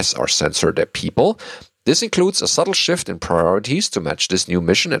oppress or censor their people. This includes a subtle shift in priorities to match this new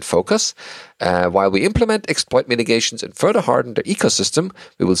mission and focus. While we implement exploit mitigations and further harden the ecosystem,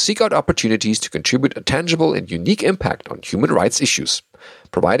 we will seek out opportunities to contribute a tangible and unique impact on human rights issues.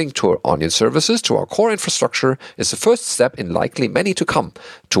 Providing Tor Onion services to our core infrastructure is the first step in likely many to come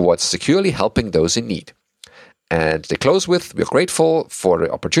towards securely helping those in need. And they close with, we're grateful for the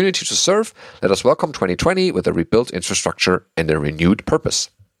opportunity to serve. Let us welcome 2020 with a rebuilt infrastructure and a renewed purpose.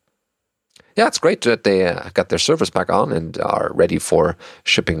 Yeah, it's great that they got their servers back on and are ready for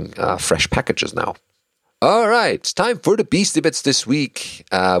shipping fresh packages now. All right, time for the Beastie Bits this week.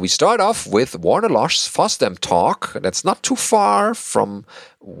 We start off with Warner Losh's FOSDEM talk. That's not too far from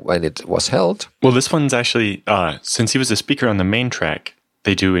when it was held. Well, this one's actually, since he was a speaker on the main track,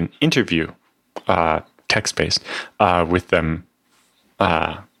 they do an interview, text-based, with them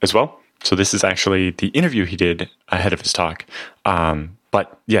as well. So this is actually the interview he did ahead of his talk.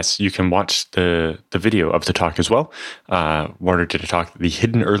 But yes, you can watch the video of the talk as well. Warner did a talk, The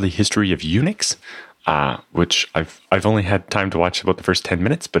Hidden Early History of Unix, which I've only had time to watch about the first 10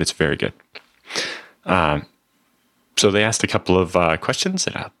 minutes, but it's very good. So they asked a couple of questions,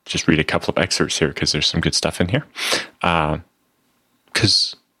 and I'll just read a couple of excerpts here because there's some good stuff in here.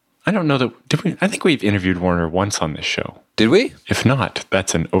 Because I don't know that, did we? I think we've interviewed Warner once on this show. Did we? If not,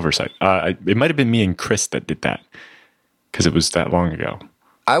 that's an oversight. It might have been me and Chris that did that because it was that long ago.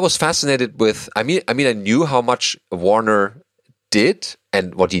 I was fascinated with, I knew how much Warner did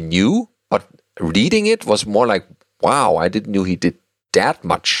and what he knew, but reading it was more like, wow, I didn't know he did that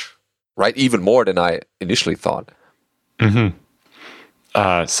much, right? Even more than I initially thought. Mm-hmm.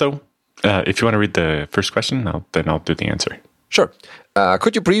 So if you want to read the first question, then I'll do the answer. Sure.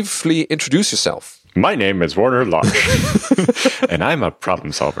 Could you briefly introduce yourself? My name is Warner Losh, and I'm a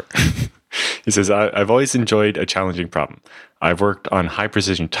problem solver. He says, I've always enjoyed a challenging problem. I've worked on high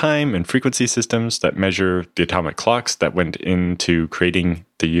precision time and frequency systems that measure the atomic clocks that went into creating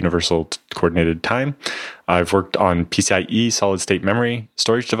the universal coordinated time. I've worked on PCIe solid state memory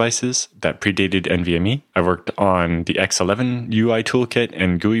storage devices that predated NVMe. I've worked on the X11 UI toolkit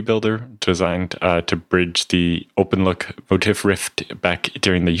and GUI builder designed to bridge the OpenLook motif rift back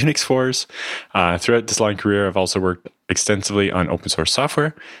during the Unix wars. Throughout this long career, I've also worked extensively on open source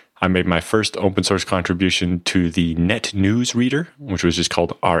software. I made my first open source contribution to the Net News Reader, which was just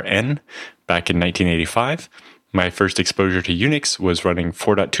called RN, back in 1985. My first exposure to Unix was running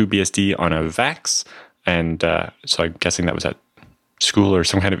 4.2 BSD on a VAX, and so I'm guessing that was at school or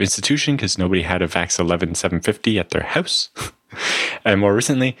some kind of institution because nobody had a VAX 11750 at their house. And more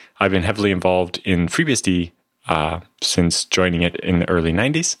recently, I've been heavily involved in FreeBSD since joining it in the early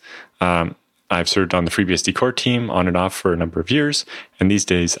 90s. I've served on the FreeBSD core team on and off for a number of years, and these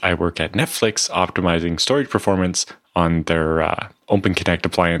days I work at Netflix optimizing storage performance on their OpenConnect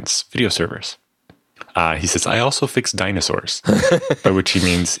appliance video servers. He says, I also fix dinosaurs, by which he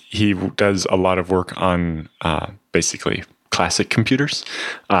means he does a lot of work on basically classic computers.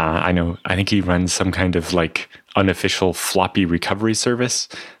 I think he runs some kind of like unofficial floppy recovery service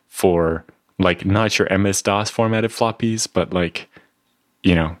for like not your MS-DOS formatted floppies, but like,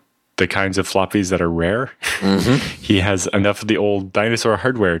 you know, the kinds of floppies that are rare. Mm-hmm. He has enough of the old dinosaur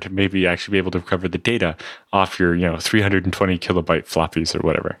hardware to maybe actually be able to recover the data off your, 320 kilobyte floppies or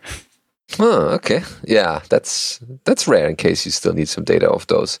whatever. Oh, okay. Yeah, that's rare in case you still need some data of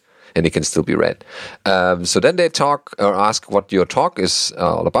those and it can still be read. So then they talk or ask what your talk is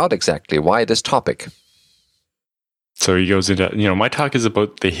all about exactly. Why this topic? So he goes into, my talk is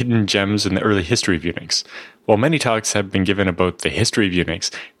about the hidden gems in the early history of Unix. While many talks have been given about the history of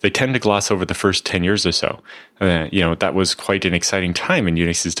Unix, they tend to gloss over the first 10 years or so. That was quite an exciting time in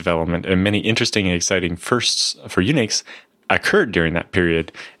Unix's development, and many interesting and exciting firsts for Unix occurred during that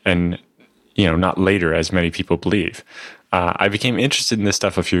period, and, not later as many people believe. I became interested in this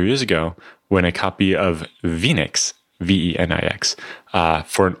stuff a few years ago when a copy of Venix, VENIX,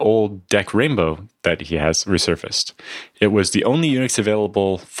 for an old DEC Rainbow that he has resurfaced. It was the only Unix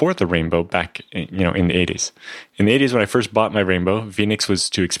available for the Rainbow back, in the 80s. In the 80s, when I first bought my Rainbow, Venix was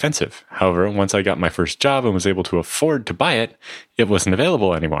too expensive. However, once I got my first job and was able to afford to buy it, it wasn't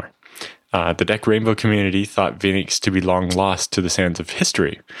available anymore. The DEC Rainbow community thought Venix to be long lost to the sands of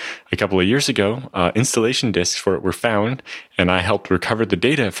history. A couple of years ago, installation disks for it were found, and I helped recover the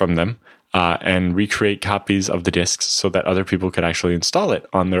data from them and recreate copies of the disks so that other people could actually install it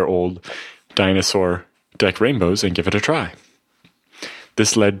on their old dinosaur DEC Rainbows and give it a try.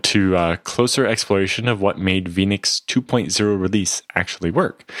 This led to closer exploration of what made Venix 2.0 release actually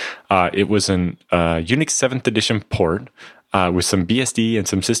work. It was an Unix 7th edition port with some BSD and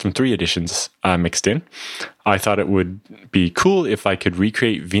some System 3 editions mixed in. I thought it would be cool if I could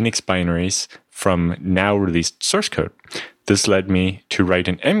recreate Venix binaries from now released source code. This led me to write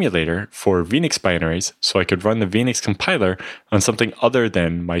an emulator for Venix binaries so I could run the Venix compiler on something other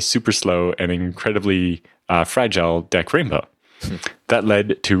than my super slow and incredibly fragile DEC Rainbow. That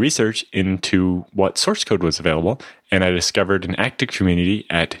led to research into what source code was available, and I discovered an active community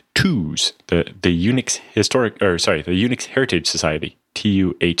at TUHS, the Unix Heritage Society,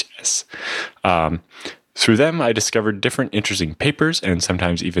 TUHS. Through them, I discovered different interesting papers and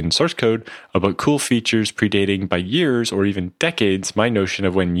sometimes even source code about cool features predating by years or even decades my notion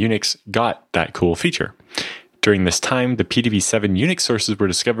of when Unix got that cool feature. During this time, the PDB-7 Unix sources were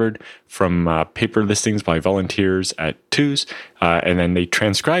discovered from paper listings by volunteers at TUHS, and then they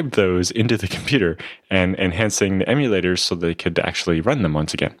transcribed those into the computer and enhancing the emulators so they could actually run them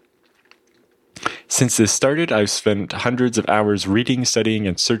once again. Since this started, I've spent hundreds of hours reading, studying,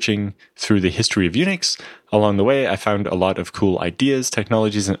 and searching through the history of Unix. Along the way, I found a lot of cool ideas,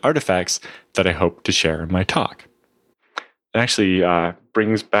 technologies, and artifacts that I hope to share in my talk. It actually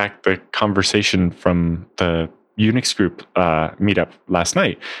brings back the conversation from the Unix group meetup last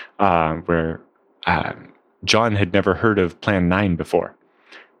night, where John had never heard of Plan 9 before.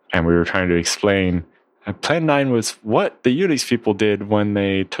 And we were trying to explain Plan 9 was what the Unix people did when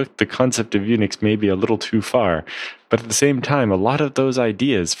they took the concept of Unix maybe a little too far. But at the same time, a lot of those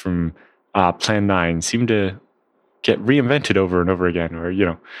ideas from Plan 9 seem to get reinvented over and over again,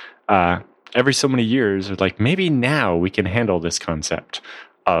 or, every so many years, like maybe now we can handle this concept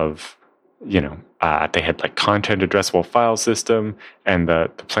of, they had like content addressable file system and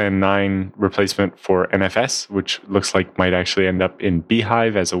the Plan 9 replacement for NFS, which looks like might actually end up in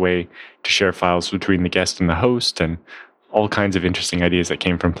Beehive as a way to share files between the guest and the host, and all kinds of interesting ideas that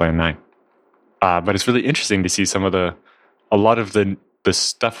came from Plan 9. But it's really interesting to see a lot of the the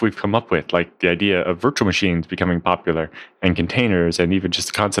stuff we've come up with, like the idea of virtual machines becoming popular and containers and even just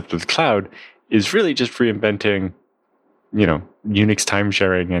the concept of the cloud, is really just reinventing, Unix time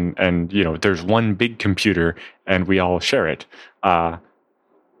sharing and there's one big computer and we all share it,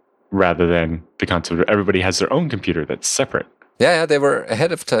 rather than the concept of everybody has their own computer that's separate. Yeah, they were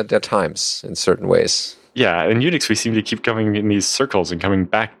ahead of their times in certain ways. Yeah, in Unix, we seem to keep coming in these circles and coming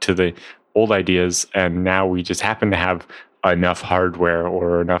back to the old ideas, and now we just happen to have enough hardware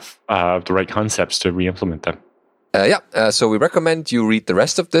or enough of the right concepts to re-implement them. So we recommend you read the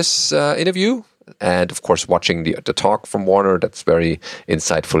rest of this interview, and of course watching the talk from Warner. That's very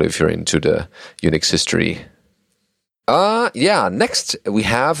insightful if you're into the Unix history. Next we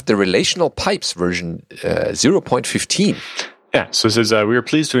have the Relational Pipes version 0.15. Yeah, so it says, we are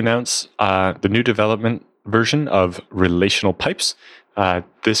pleased to announce the new development version of Relational Pipes.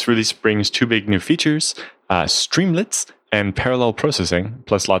 This release brings two big new features, Streamlets and parallel processing,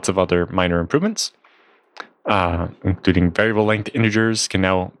 plus lots of other minor improvements, including variable length integers can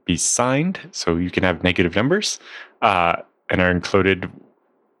now be signed, so you can have negative numbers, and are included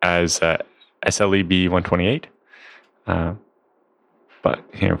as SLEB 128. But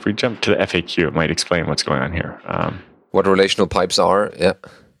if we jump to the FAQ, it might explain what's going on here. What relational pipes are, yeah.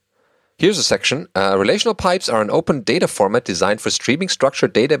 Here's a section. Relational pipes are an open data format designed for streaming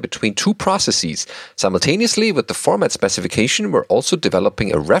structured data between two processes. Simultaneously with the format specification, we're also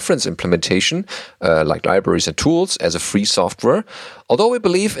developing a reference implementation, like libraries and tools, as a free software. Although we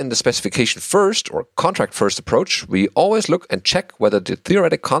believe in the specification first or contract first approach, we always look and check whether the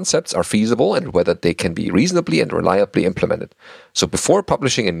theoretic concepts are feasible and whether they can be reasonably and reliably implemented. So before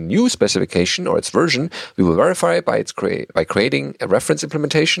publishing a new specification or its version, we will verify by creating a reference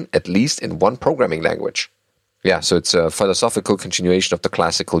implementation, at least in one programming language. Yeah, so it's a philosophical continuation of the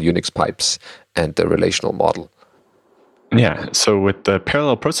classical Unix pipes and the relational model. Yeah, so with the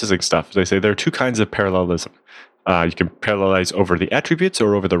parallel processing stuff, they say there are two kinds of parallelism. You can parallelize over the attributes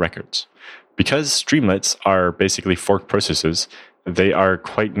or over the records. Because streamlets are basically forked processes, they are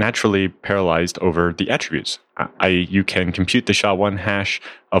quite naturally parallelized over the attributes. You can compute the SHA-1 hash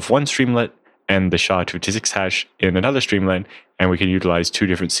of one streamlet and the SHA-256 hash in another streamlet, and we can utilize two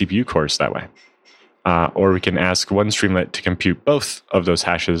different CPU cores that way. Or we can ask one streamlet to compute both of those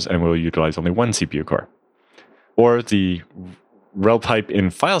hashes, and we'll utilize only one CPU core. Or the RelPipe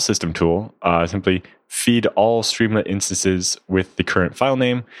in file system tool, simply feed all Streamlet instances with the current file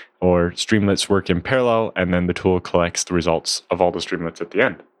name, or Streamlets work in parallel, and then the tool collects the results of all the Streamlets at the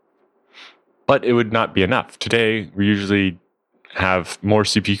end. But it would not be enough. Today, we usually have more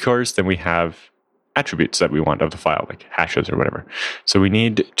CPU cores than we have attributes that we want of the file, like hashes or whatever. So we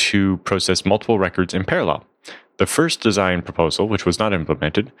need to process multiple records in parallel. The first design proposal, which was not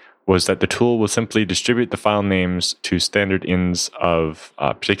implemented, was that the tool will simply distribute the file names to standard ins of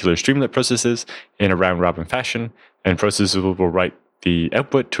particular Streamlet processes in a round-robin fashion, and processes will write the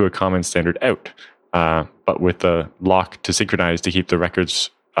output to a common standard out, but with a lock to synchronize to keep the records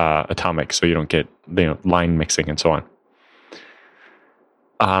atomic, so you don't get line mixing and so on.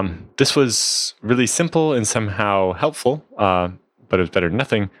 This was really simple and somehow helpful, but it was better than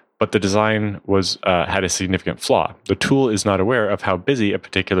nothing. But the design was had a significant flaw. The tool is not aware of how busy a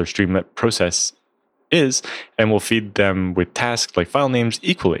particular Streamlet process is, and will feed them with tasks like file names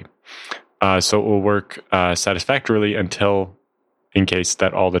equally. So it will work satisfactorily until, in case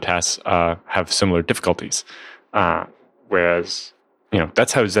that all the tasks have similar difficulties. Whereas,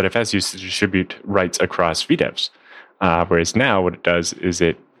 that's how ZFS used to distribute writes across VDEVs. Whereas now what it does is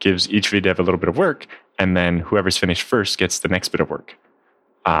it gives each VDEV a little bit of work, and then whoever's finished first gets the next bit of work.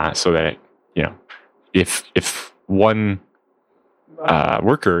 So that, if one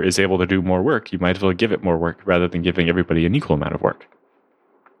worker is able to do more work, you might as well give it more work rather than giving everybody an equal amount of work.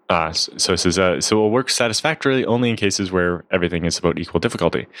 So it says, so it will work satisfactorily only in cases where everything is about equal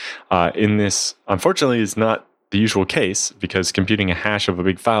difficulty. In this, unfortunately, is not the usual case, because computing a hash of a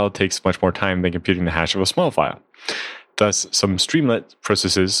big file takes much more time than computing the hash of a small file. Thus, some Streamlet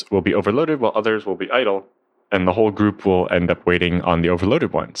processes will be overloaded while others will be idle, and the whole group will end up waiting on the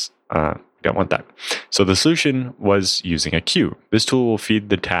overloaded ones. We don't want that. So the solution was using a queue. This tool will feed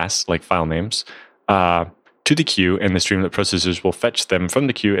the tasks, like file names, to the queue, and the Streamlet processors will fetch them from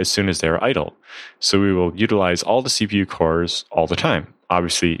the queue as soon as they are idle. So we will utilize all the CPU cores all the time.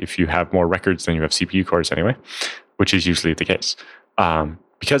 Obviously, if you have more records than you have CPU cores anyway, which is usually the case.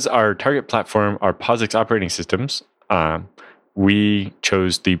 Because our target platform are POSIX operating systems, we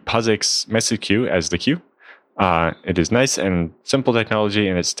chose the POSIX message queue as the queue. It is nice and simple technology,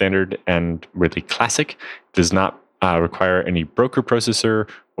 and it's standard and really classic. It does not require any broker processor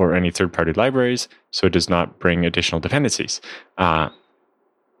or any third-party libraries, so it does not bring additional dependencies.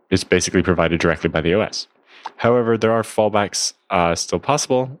 it's basically provided directly by the OS. However, there are fallbacks still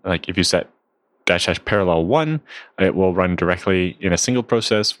possible. Like if you set --parallel 1, it will run directly in a single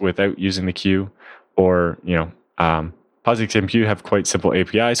process without using the queue. Or, POSIX MQ have quite simple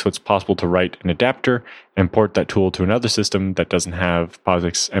APIs, so it's possible to write an adapter and port that tool to another system that doesn't have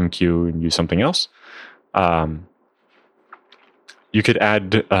POSIX MQ and use something else. You could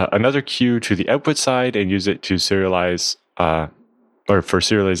add another queue to the output side and use it to serialize or for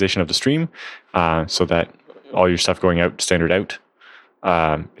serialization of the stream so that all your stuff going out, standard out,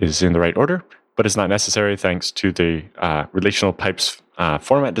 is in the right order. But it's not necessary thanks to the relational pipes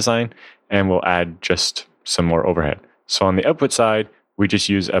format design, and we'll add just some more overhead. So on the output side, we just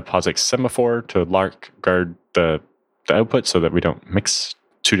use a POSIX semaphore to lock guard the output so that we don't mix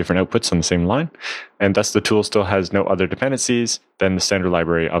two different outputs on the same line. And thus the tool still has no other dependencies than the standard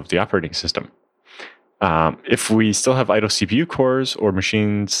library of the operating system. If we still have idle CPU cores or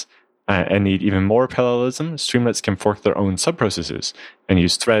machines and need even more parallelism, Streamlets can fork their own subprocesses and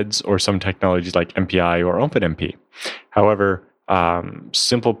use threads or some technologies like MPI or OpenMP. However,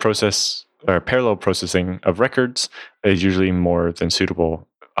 simple process or parallel processing of records is usually more than suitable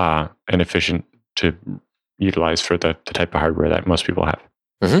and efficient to utilize for the type of hardware that most people have.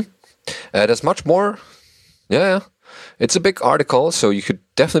 Mm-hmm. There's much more. Yeah. It's a big article, so you could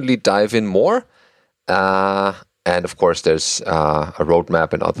definitely dive in more. And of course, there's a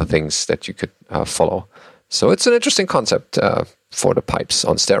roadmap and other things that you could follow. So it's an interesting concept for the pipes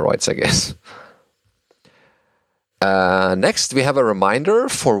on steroids, I guess. Next, we have a reminder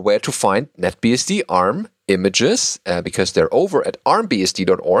for where to find NetBSD ARM images because they're over at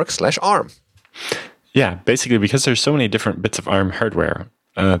armbsd.org/ARM. Yeah, basically because there's so many different bits of ARM hardware,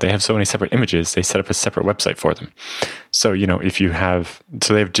 they have so many separate images, they set up a separate website for them. So, they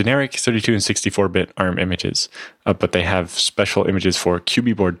have generic 32 and 64-bit ARM images, but they have special images for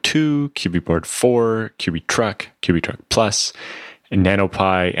QB-Board 2, QB-Board 4, QB-Truck, QB-Truck Plus, and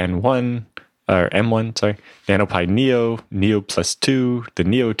NanoPi N1, or M1, sorry, NanoPi Neo, Neo Plus 2, the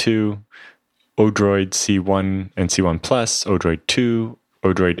Neo 2, Odroid C1 and C1 Plus, Odroid 2,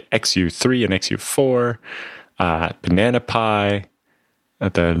 Odroid XU3 and XU4, Banana Pi,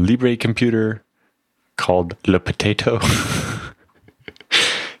 the Libre computer called Le Potato,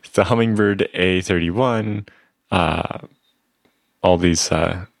 the Hummingbird A31, all these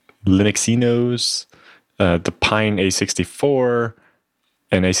Linuxinos, the Pine A64,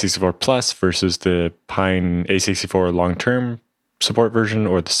 and A64 Plus versus the Pine A64 long-term support version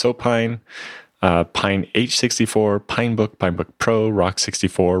or the Sopine, Pine H64, Pinebook, Pinebook Pro, Rock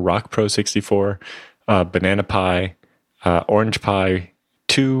 64, Rock Pro 64, Banana Pi, Orange Pi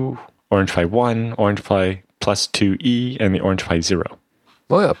 2, Orange Pi 1, Orange Pi Plus 2E, and the Orange Pi 0.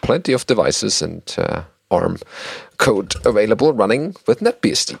 Oh yeah, plenty of devices and ARM code available running with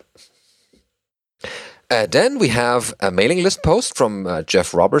NetBSD. Then we have a mailing list post from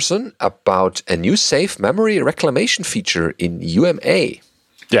Jeff Robertson about a new safe memory reclamation feature in UMA.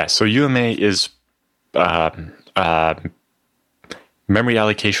 Yeah, so UMA is memory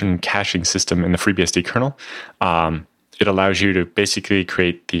allocation caching system in the FreeBSD kernel. It allows you to basically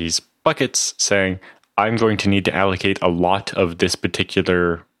create these buckets saying, I'm going to need to allocate a lot of this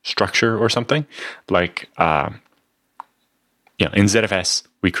particular structure or something. Like, in ZFS,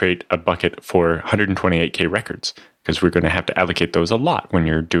 we create a bucket for 128K records because we're going to have to allocate those a lot when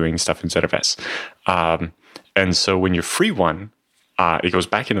you're doing stuff in ZFS. And so when you free one, it goes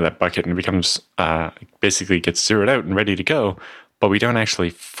back into that bucket and it becomes, basically gets zeroed out and ready to go, but we don't actually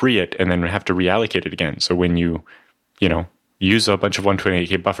free it and then we have to reallocate it again. So when you use a bunch of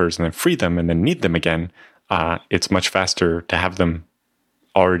 128K buffers and then free them and then need them again, it's much faster to have them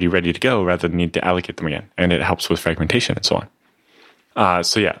already ready to go rather than need to allocate them again. And it helps with fragmentation and so on.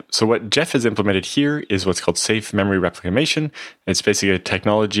 So what Jeff has implemented here is what's called safe memory reclamation. It's basically a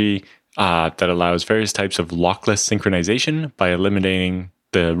technology that allows various types of lockless synchronization by eliminating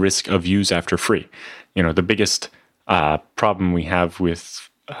the risk of use after free. The biggest problem we have with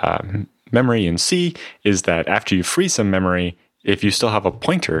memory in C is that after you free some memory, if you still have a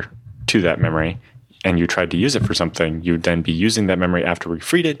pointer to that memory and you tried to use it for something, you'd then be using that memory after we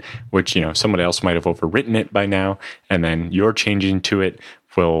freed it, which, someone else might have overwritten it by now, and then your changing to it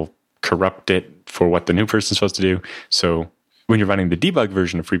will corrupt it for what the new person's supposed to do. So when you're running the debug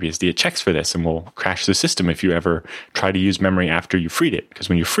version of FreeBSD, it checks for this and will crash the system if you ever try to use memory after you freed it. Because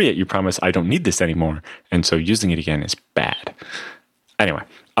when you free it, you promise, I don't need this anymore. And so using it again is bad. Anyway,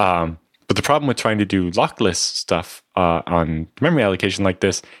 but the problem with trying to do lockless stuff on memory allocation like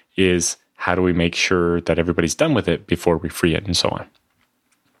this is how do we make sure that everybody's done with it before we free it and so on.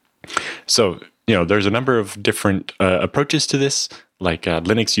 So, there's a number of different approaches to this. like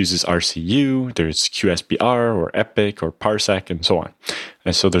Linux uses RCU, there's QSBR or EPIC or Parsec and so on.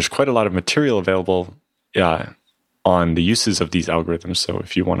 And so there's quite a lot of material available on the uses of these algorithms. So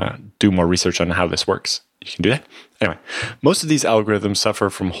if you want to do more research on how this works, you can do that. Anyway, most of these algorithms suffer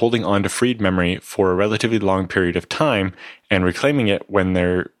from holding on to freed memory for a relatively long period of time and reclaiming it when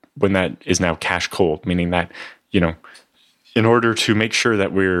that is now cache cold, meaning that, in order to make sure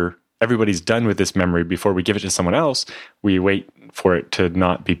that everybody's done with this memory before we give it to someone else, we wait for it to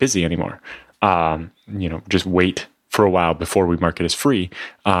not be busy anymore. Just wait for a while before we mark it as free.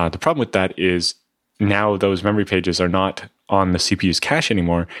 The problem with that is now those memory pages are not on the CPU's cache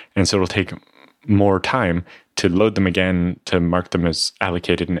anymore, and so it'll take more time to load them again, to mark them as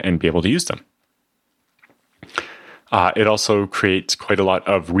allocated and be able to use them. It also creates quite a lot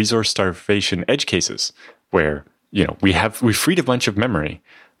of resource starvation edge cases where, we freed a bunch of memory,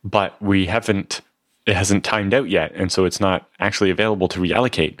 but it hasn't timed out yet, and so it's not actually available to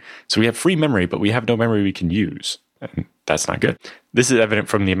reallocate. So we have free memory, but we have no memory we can use, and that's not good. This is evident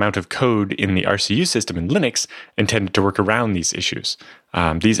from the amount of code in the RCU system in Linux intended to work around these issues.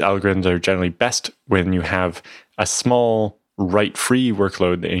 These algorithms are generally best when you have a small write-free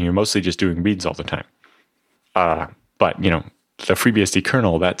workload and you're mostly just doing reads all the time. But, the FreeBSD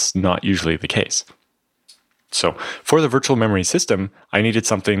kernel, that's not usually the case. So for the virtual memory system, I needed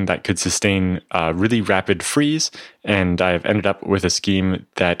something that could sustain really rapid freeze, and I've ended up with a scheme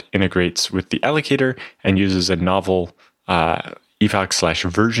that integrates with the allocator and uses a novel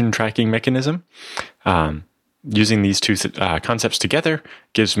epoch/version tracking mechanism. Using these two concepts together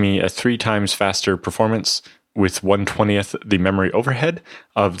gives me a 3 times faster performance with 1/20th the memory overhead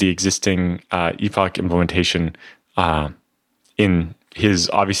of the existing epoch implementation in his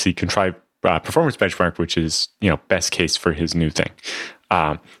obviously contrived performance benchmark, which is, best case for his new thing.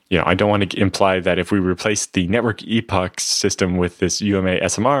 I don't want to imply that if we replace the network epoch system with this UMA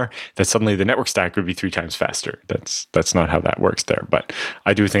SMR, that suddenly the network stack would be 3 times faster. That's not how that works there. But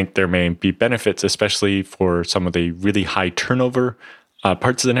I do think there may be benefits, especially for some of the really high turnover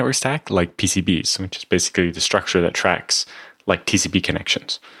parts of the network stack, like PCBs, which is basically the structure that tracks like TCP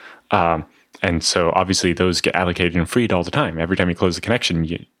connections. And so obviously those get allocated and freed all the time. Every time you close the connection,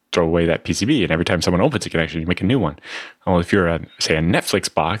 you throw away that PCB, and every time someone opens a connection, you make a new one. Well, if you're say a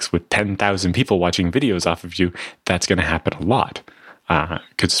Netflix box with 10,000 people watching videos off of you, that's going to happen a lot.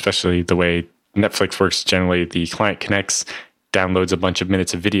 Because especially the way Netflix works, generally the client connects, downloads a bunch of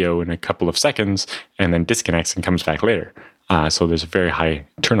minutes of video in a couple of seconds, and then disconnects and comes back later. So there's a very high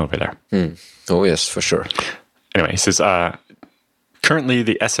turnover there. Oh, yes, for sure. Anyway, he says, currently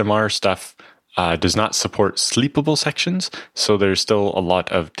the SMR stuff does not support sleepable sections, so there's still a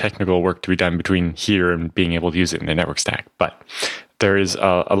lot of technical work to be done between here and being able to use it in the network stack. But there is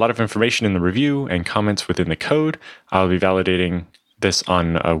a lot of information in the review and comments within the code. I'll be validating this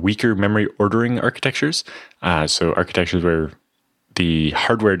on weaker memory ordering architectures, so architectures where the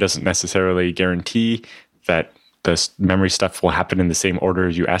hardware doesn't necessarily guarantee that the memory stuff will happen in the same order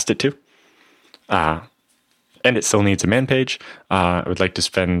as you asked it to. And it still needs a man page. I would like to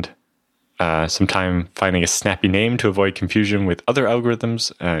spend some time finding a snappy name to avoid confusion with other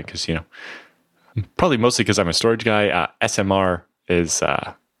algorithms, because, probably mostly because I'm a storage guy, SMR is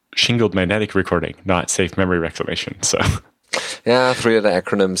shingled magnetic recording, not safe memory reclamation. So, yeah, 3 of the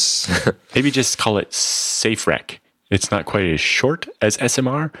acronyms. Maybe just call it SafeRec. It's not quite as short as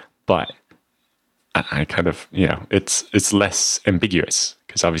SMR, but I kind of, it's less ambiguous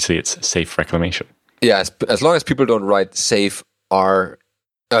because obviously it's safe reclamation. Yeah, as long as people don't write safe WRECK,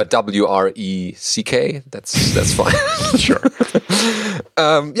 that's fine. Sure.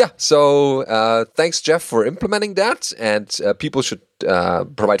 So thanks, Jeff, for implementing that. And people should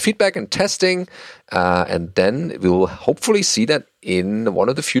provide feedback and testing. And then we'll hopefully see that in one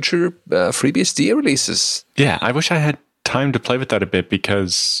of the future FreeBSD releases. Yeah, I wish I had time to play with that a bit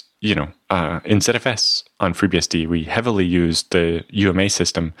because, in ZFS on FreeBSD, we heavily used the UMA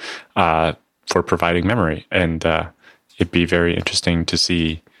system for providing memory. And it'd be very interesting to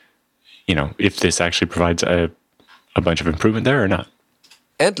see, if this actually provides a bunch of improvement there or not.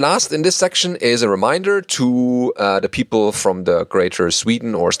 And last in this section is a reminder to the people from the greater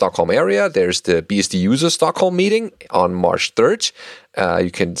Sweden or Stockholm area. There's the BSD user Stockholm meeting on March 3rd.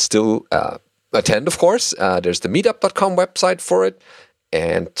 You can still attend, of course. There's the meetup.com website for it.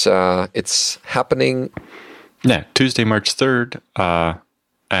 And it's happening. Yeah, Tuesday, March 3rd.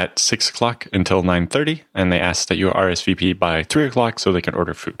 At 6 o'clock until 9:30, and they ask that you RSVP by 3 o'clock so they can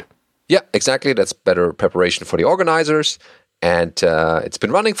order food. Yeah, exactly. That's better preparation for the organizers. And it's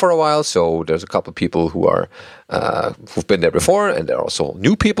been running for a while, so there's a couple of people who are who've been there before, and there are also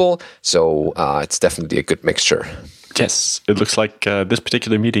new people. So it's definitely a good mixture. Yes, it looks like this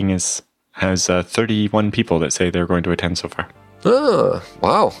particular meeting has 31 people that say they're going to attend so far. Oh,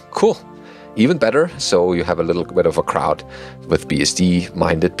 wow, cool. Even better, so you have a little bit of a crowd with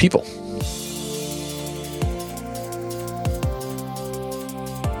BSD-minded people.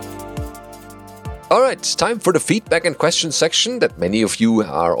 All right, time for the feedback and questions section that many of you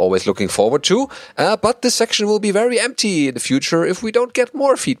are always looking forward to. But this section will be very empty in the future if we don't get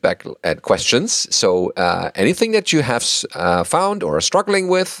more feedback and questions. So anything that you have found or are struggling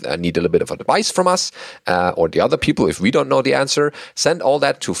with, need a little bit of advice from us or the other people, if we don't know the answer, send all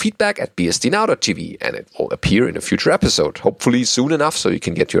that to feedback@bsdnow.tv and it will appear in a future episode, hopefully soon enough so you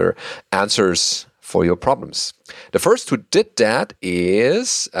can get your answers for your problems. The first who did that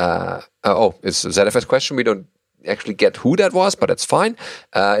is, it's a ZFS question. We don't actually get who that was, but that's fine.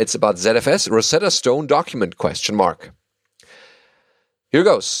 It's about ZFS Rosetta Stone document ? Here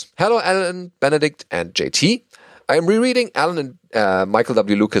goes. Hello, Alan, Benedict, and JT. I am rereading Alan and Michael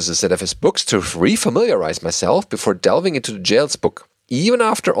W. Lucas' ZFS books to refamiliarize myself before delving into the Jails book. Even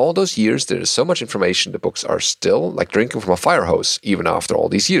after all those years, there is so much information. The books are still like drinking from a fire hose, even after all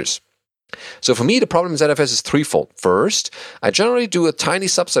these years. So for me, the problem in ZFS is threefold. First, I generally do a tiny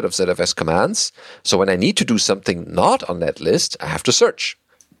subset of ZFS commands. So when I need to do something not on that list, I have to search.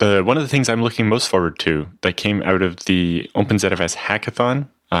 One of the things I'm looking most forward to that came out of the OpenZFS hackathon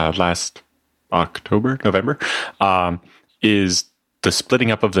last November, is the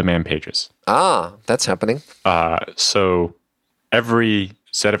splitting up of the man pages. That's happening. So every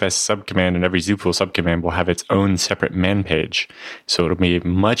ZFS subcommand and every Zpool subcommand will have its own separate man page. So it'll be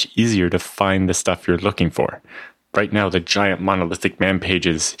much easier to find the stuff you're looking for. Right now, the giant monolithic man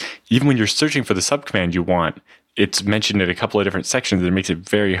pages, even when you're searching for the subcommand you want, it's mentioned in a couple of different sections. It makes it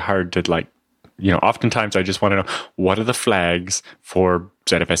very hard to oftentimes I just want to know what are the flags for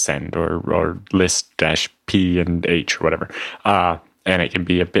ZFS send or list-p and h or whatever. And it can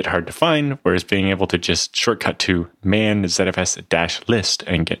be a bit hard to find, whereas being able to just shortcut to man ZFS-list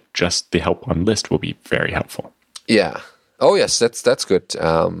and get just the help on list will be very helpful. Yeah. Oh, yes, that's good.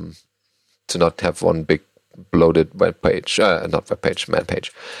 To not have one big bloated web page, not web page, man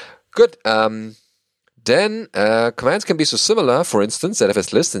page. Good. Then commands can be so similar, for instance,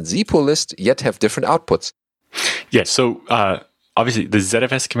 ZFS list and Zpool list, yet have different outputs. Yes, so obviously the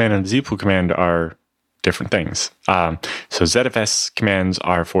ZFS command and the Zpool command are different things. So ZFS commands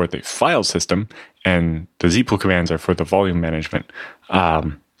are for the file system, and the Zpool commands are for the volume management.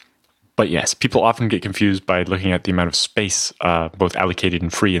 But yes, people often get confused by looking at the amount of space, both allocated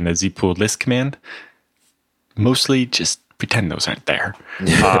and free, in the Zpool list command. Mostly just pretend those aren't there.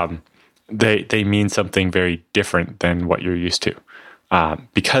 They mean something very different than what you're used to.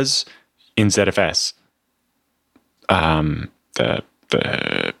 Because in ZFS, the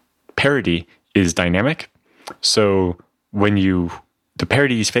parity is dynamic. So when the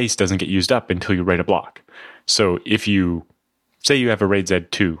parity space doesn't get used up until you write a block. So if you say you have a RAID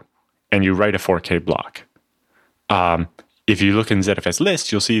Z2 and you write a 4K block, if you look in ZFS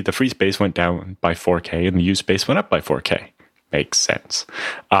list, you'll see the free space went down by 4K and the use space went up by 4K. Makes sense.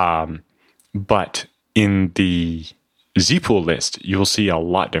 But in the Zpool list, you'll see a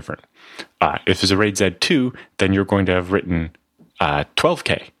lot different. If it's a RAID Z2, then you're going to have written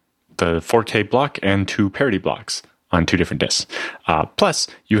 12K, the 4K block and 2 parity blocks on 2 different disks. Plus,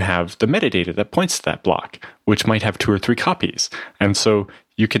 you have the metadata that points to that block, which might have 2 or 3 copies. And so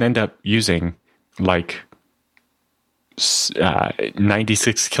you can end up using like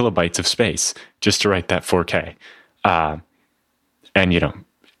 96 kilobytes of space just to write that 4K. And,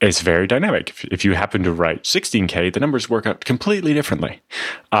 it's very dynamic. If you happen to write 16K, the numbers work out completely differently.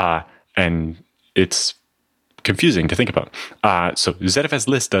 And it's confusing to think about. So ZFS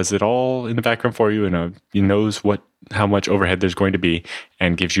list does it all in the background for you, and it knows how much overhead there's going to be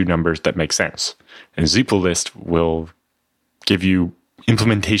and gives you numbers that make sense. And Zpool list will give you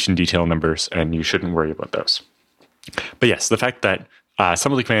implementation detail numbers, and you shouldn't worry about those. But yes, the fact that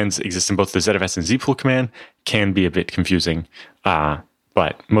some of the commands exist in both the ZFS and Zpool command can be a bit confusing.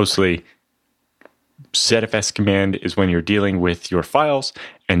 But mostly ZFS command is when you're dealing with your files,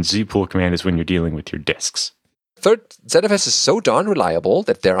 and Zpool command is when you're dealing with your disks. Third, ZFS is so darn reliable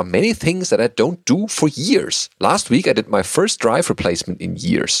that there are many things that I don't do for years. Last week, I did my first drive replacement in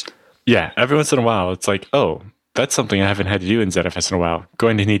years. Yeah, every once in a while, it's like, oh, that's something I haven't had to do in ZFS in a while.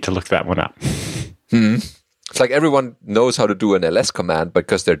 Going to need to look that one up. It's like everyone knows how to do an ls command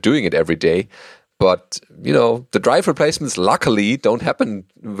because they're doing it every day. But, the drive replacements, luckily, don't happen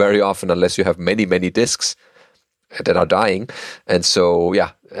very often unless you have many, many disks that are dying. And so,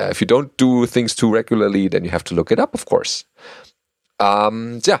 if you don't do things too regularly, then you have to look it up, of course.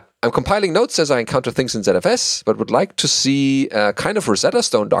 I'm compiling notes as I encounter things in ZFS, but would like to see a kind of Rosetta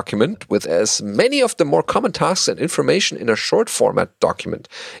Stone document with as many of the more common tasks and information in a short format document.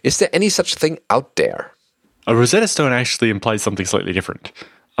 Is there any such thing out there? A Rosetta Stone actually implies something slightly different.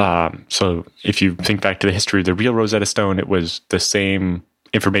 So if you think back to the history of the real Rosetta Stone, it was the same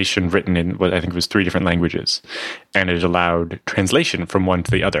information written in what I think was 3 different languages, and it allowed translation from one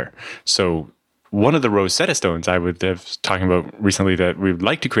to the other. So one of the Rosetta Stones I would have talking about recently that we would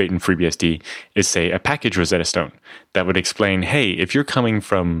like to create in FreeBSD is, say, a package Rosetta Stone that would explain, hey, if you're coming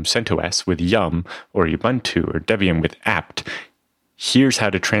from CentOS with Yum or Ubuntu or Debian with apt, here's how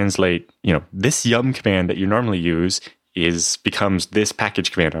to translate, this Yum command that you normally use becomes this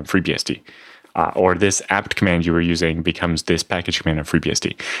package command on FreeBSD. Or this apt command you were using becomes this package command on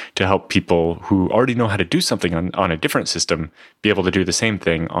FreeBSD, to help people who already know how to do something on a different system be able to do the same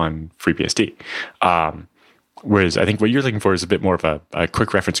thing on FreeBSD. Whereas I think what you're looking for is a bit more of a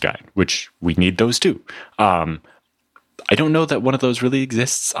quick reference guide, which we need those too. I don't know that one of those really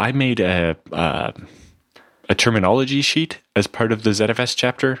exists. I made a terminology sheet as part of the ZFS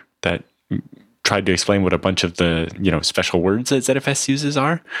chapter that tried to explain what a bunch of the special words that ZFS uses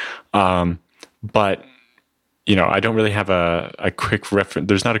are. But, I don't really have a quick reference.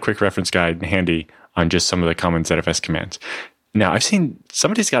 There's not a quick reference guide handy on just some of the common ZFS commands. Now, I've seen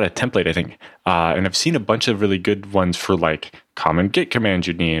somebody's got a template, I think, and I've seen a bunch of really good ones for like common Git commands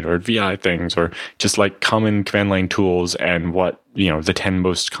you need, or VI things, or just like common command line tools and what, the 10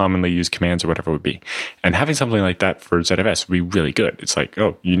 most commonly used commands or whatever would be. And having something like that for ZFS would be really good. It's like,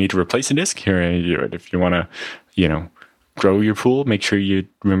 oh, you need to replace a disk? Here you do it. If you want to, grow your pool, make sure you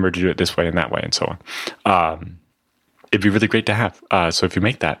remember to do it this way and that way and so on. It'd be really great to have. So if you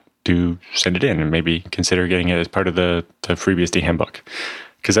make that, do send it in and maybe consider getting it as part of the FreeBSD handbook.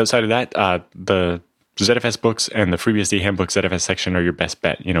 Because outside of that, the ZFS books and the FreeBSD handbook ZFS section are your best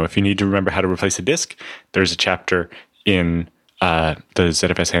bet. If you need to remember how to replace a disk, there's a chapter in the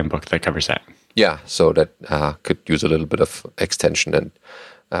ZFS handbook that covers that. Yeah, so that could use a little bit of extension and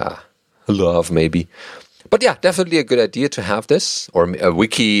love maybe. But yeah, definitely a good idea to have this, or a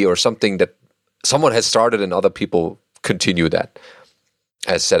wiki or something that someone has started and other people continue that,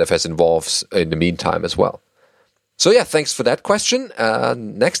 as ZFS involves in the meantime as well. So yeah, thanks for that question.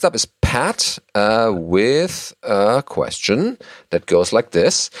 Next up is Pat with a question that goes like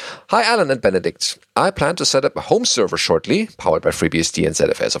this. Hi, Alan and Benedict. I plan to set up a home server shortly, powered by FreeBSD and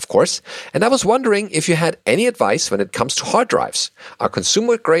ZFS, of course. And I was wondering if you had any advice when it comes to hard drives. Are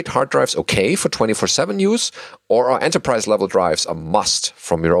consumer-grade hard drives okay for 24/7 use, or are enterprise-level drives a must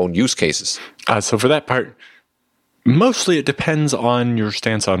from your own use cases? So for that part, mostly it depends on your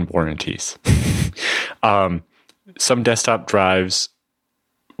stance on warranties. Some desktop drives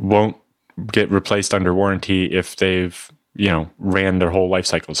won't get replaced under warranty if they've, ran their whole life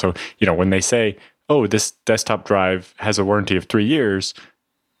cycle. So, when they say, oh, this desktop drive has a warranty of 3 years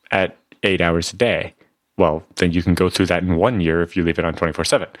at 8 hours a day, well, then you can go through that in 1 year if you leave it on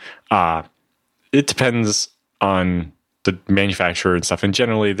 24/7. It depends on the manufacturer and stuff. And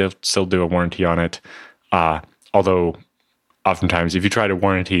generally, they'll still do a warranty on it. Although oftentimes, if you try to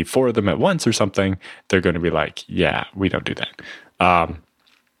warranty 4 of them at once or something, they're going to be like, yeah, we don't do that.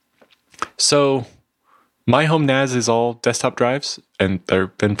 So my home NAS is all desktop drives, and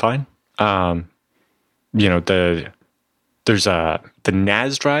they've been fine. There's the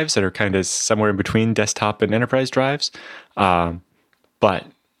NAS drives that are kind of somewhere in between desktop and enterprise drives. But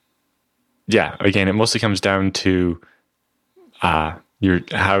yeah, again, it mostly comes down to how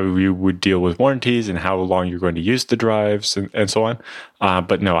you would deal with warranties and how long you're going to use the drives and so on.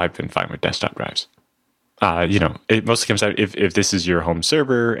 But no, I've been fine with desktop drives. It mostly comes out if this is your home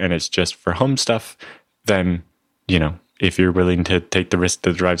server and it's just for home stuff, then, if you're willing to take the risk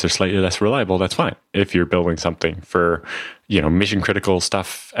that the drives are slightly less reliable, that's fine. If you're building something for, mission critical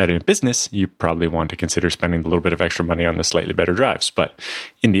stuff at a business, you probably want to consider spending a little bit of extra money on the slightly better drives. But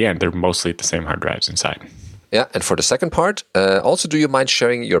in the end, they're mostly the same hard drives inside. Yeah, and for the second part, also, do you mind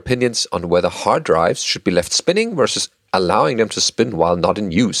sharing your opinions on whether hard drives should be left spinning versus allowing them to spin while not in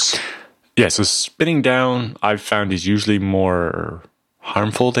use? Yeah, so spinning down, I've found, is usually more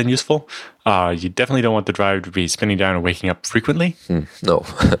harmful than useful. You definitely don't want the drive to be spinning down and waking up frequently. No.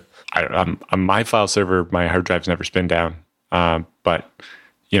 On my file server, my hard drives never spin down. But,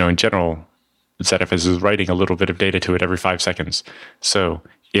 in general, ZFS is writing a little bit of data to it every 5 seconds. So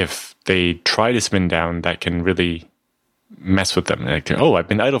if they try to spin down, that can really mess with them. Like, oh, I've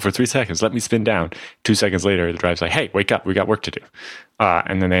been idle for 3 seconds. Let me spin down. 2 seconds later, the drive's like, hey, wake up. We got work to do.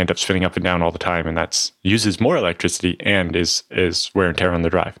 And then they end up spinning up and down all the time. And that's uses more electricity and is wear and tear on the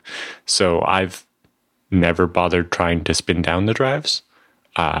drive. So I've never bothered trying to spin down the drives.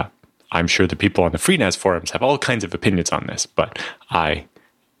 I'm sure the people on the FreeNAS forums have all kinds of opinions on this, but I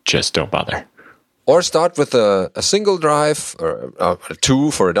just don't bother. Or start with a single drive or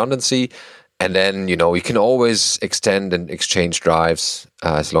two for redundancy. And then, you can always extend and exchange drives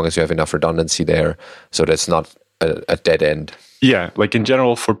as long as you have enough redundancy there. So that's not a dead end. Yeah, like in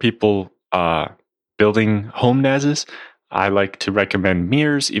general, for people building home NASs, I like to recommend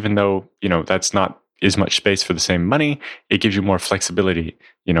Mears, even though, that's not as much space for the same money. It gives you more flexibility.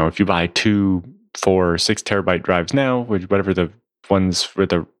 If you buy 2, 4, 6 terabyte drives now, whatever the ones where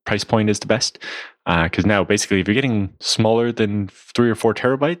the price point is the best, because now basically if you're getting smaller than 3 or 4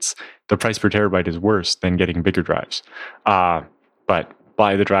 terabytes, the price per terabyte is worse than getting bigger drives. But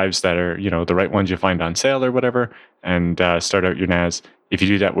buy the drives that are the right ones you find on sale or whatever, and start out your NAS. If you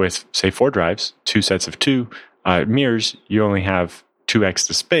do that with, say, 4 drives, 2 sets of 2, Mears, you only have 2x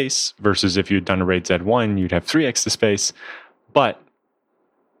the space, versus if you'd done a RAID Z1, you'd have 3x the space. But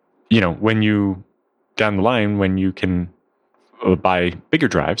when you down the line, when you can buy bigger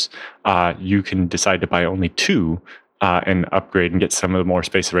drives, you can decide to buy only 2 and upgrade and get some of the more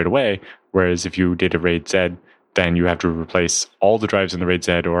space right away. Whereas if you did a RAID Z, then you have to replace all the drives in the RAID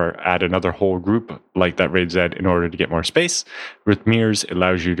Z or add another whole group like that RAID Z in order to get more space. With Mears, it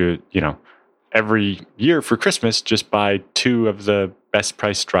allows you to, every year for Christmas, just buy 2 of the best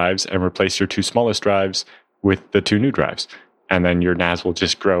priced drives and replace your 2 smallest drives with the 2 new drives. And then your NAS will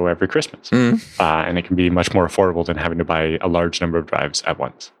just grow every Christmas. And it can be much more affordable than having to buy a large number of drives at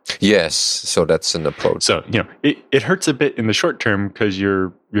once. Yes, so that's an approach. So, it hurts a bit in the short term because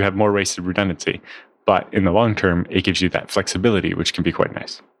you have more wasted redundancy. But in the long term, it gives you that flexibility, which can be quite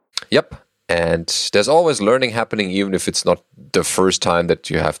nice. Yep. And there's always learning happening, even if it's not the first time that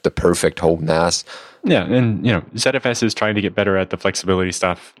you have the perfect home NAS. Yeah, and ZFS is trying to get better at the flexibility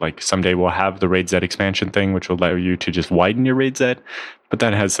stuff. Like someday we'll have the RAID Z expansion thing, which will allow you to just widen your RAID Z, but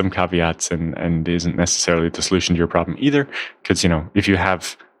that has some caveats and isn't necessarily the solution to your problem either. Because if you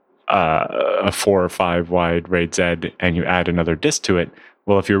have a 4 or 5 wide RAID Z and you add another disk to it,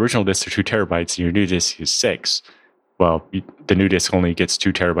 well, if your original disk are 2 terabytes and your new disk is 6, well, the new disk only gets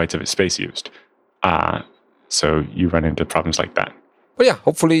 2 terabytes of its space used. So you run into problems like that. But yeah,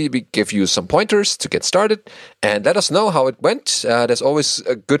 hopefully we give you some pointers to get started and let us know how it went. That's always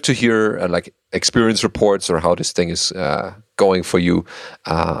good to hear experience reports or how this thing is going for you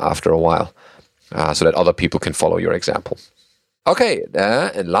after a while, so that other people can follow your example. Okay,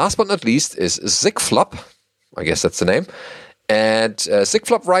 and last but not least is Zigflop. I guess that's the name. And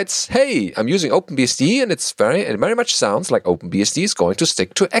Zigflop writes, "Hey, I'm using OpenBSD and it very much sounds like OpenBSD is going to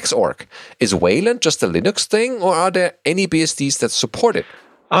stick to Xorg. Is Wayland just a Linux thing, or are there any BSDs that support it?"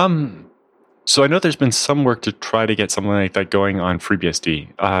 So I know there's been some work to try to get something like that going on FreeBSD.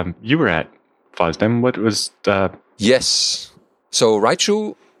 You were at FOSDEM. What was the... Yes. So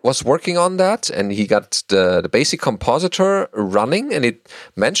Raichu was working on that, and he got the basic compositor running, and it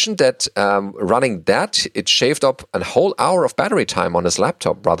mentioned that running that, it shaved up a whole hour of battery time on his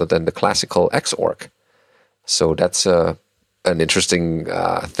laptop rather than the classical Xorg. So that's an interesting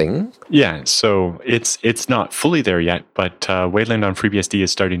thing. Yeah, so it's not fully there yet, but Wayland on FreeBSD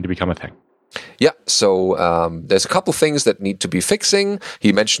is starting to become a thing. Yeah, so there's a couple things that need to be fixing.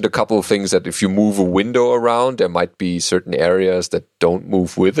 He mentioned a couple of things that if you move a window around, there might be certain areas that don't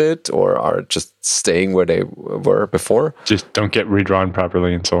move with it or are just staying where they were before. Just don't get redrawn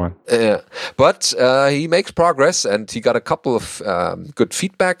properly and so on. Yeah, but he makes progress, and he got a couple of good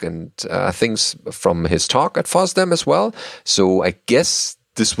feedback and things from his talk at FOSDEM as well. So I guess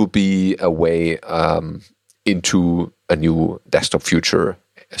this will be a way into a new desktop future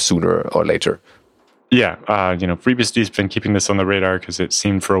sooner or later. Yeah, FreeBSD's been keeping this on the radar because it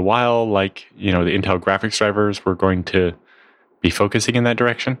seemed for a while like, the Intel graphics drivers were going to be focusing in that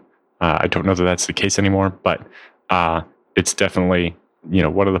direction. I don't know that that's the case anymore, but it's definitely,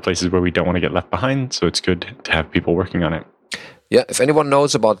 one of the places where we don't want to get left behind. So it's good to have people working on it. Yeah, if anyone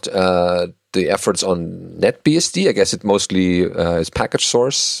knows about the efforts on NetBSD, I guess it mostly is package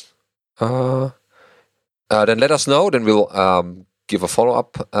source, then let us know. Then we'll give a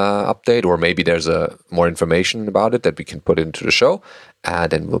follow-up update, or maybe there's more information about it that we can put into the show,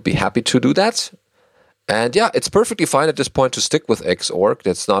 and then we'll be happy to do that. And yeah, it's perfectly fine at this point to stick with Xorg.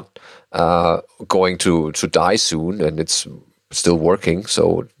 That's not going to die soon, and it's still working.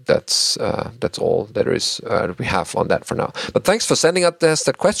 So that's all there is we have on that for now. But thanks for sending out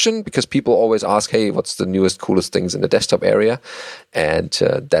that question, because people always ask, hey, what's the newest, coolest things in the desktop area? And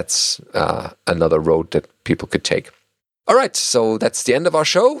that's another road that people could take. All right, so that's the end of our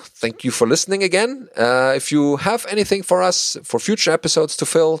show. Thank you for listening again. If you have anything for us for future episodes to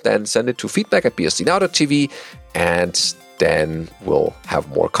fill, then send it to feedback@bsdnow.tv, and then we'll have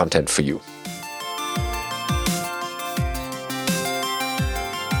more content for you.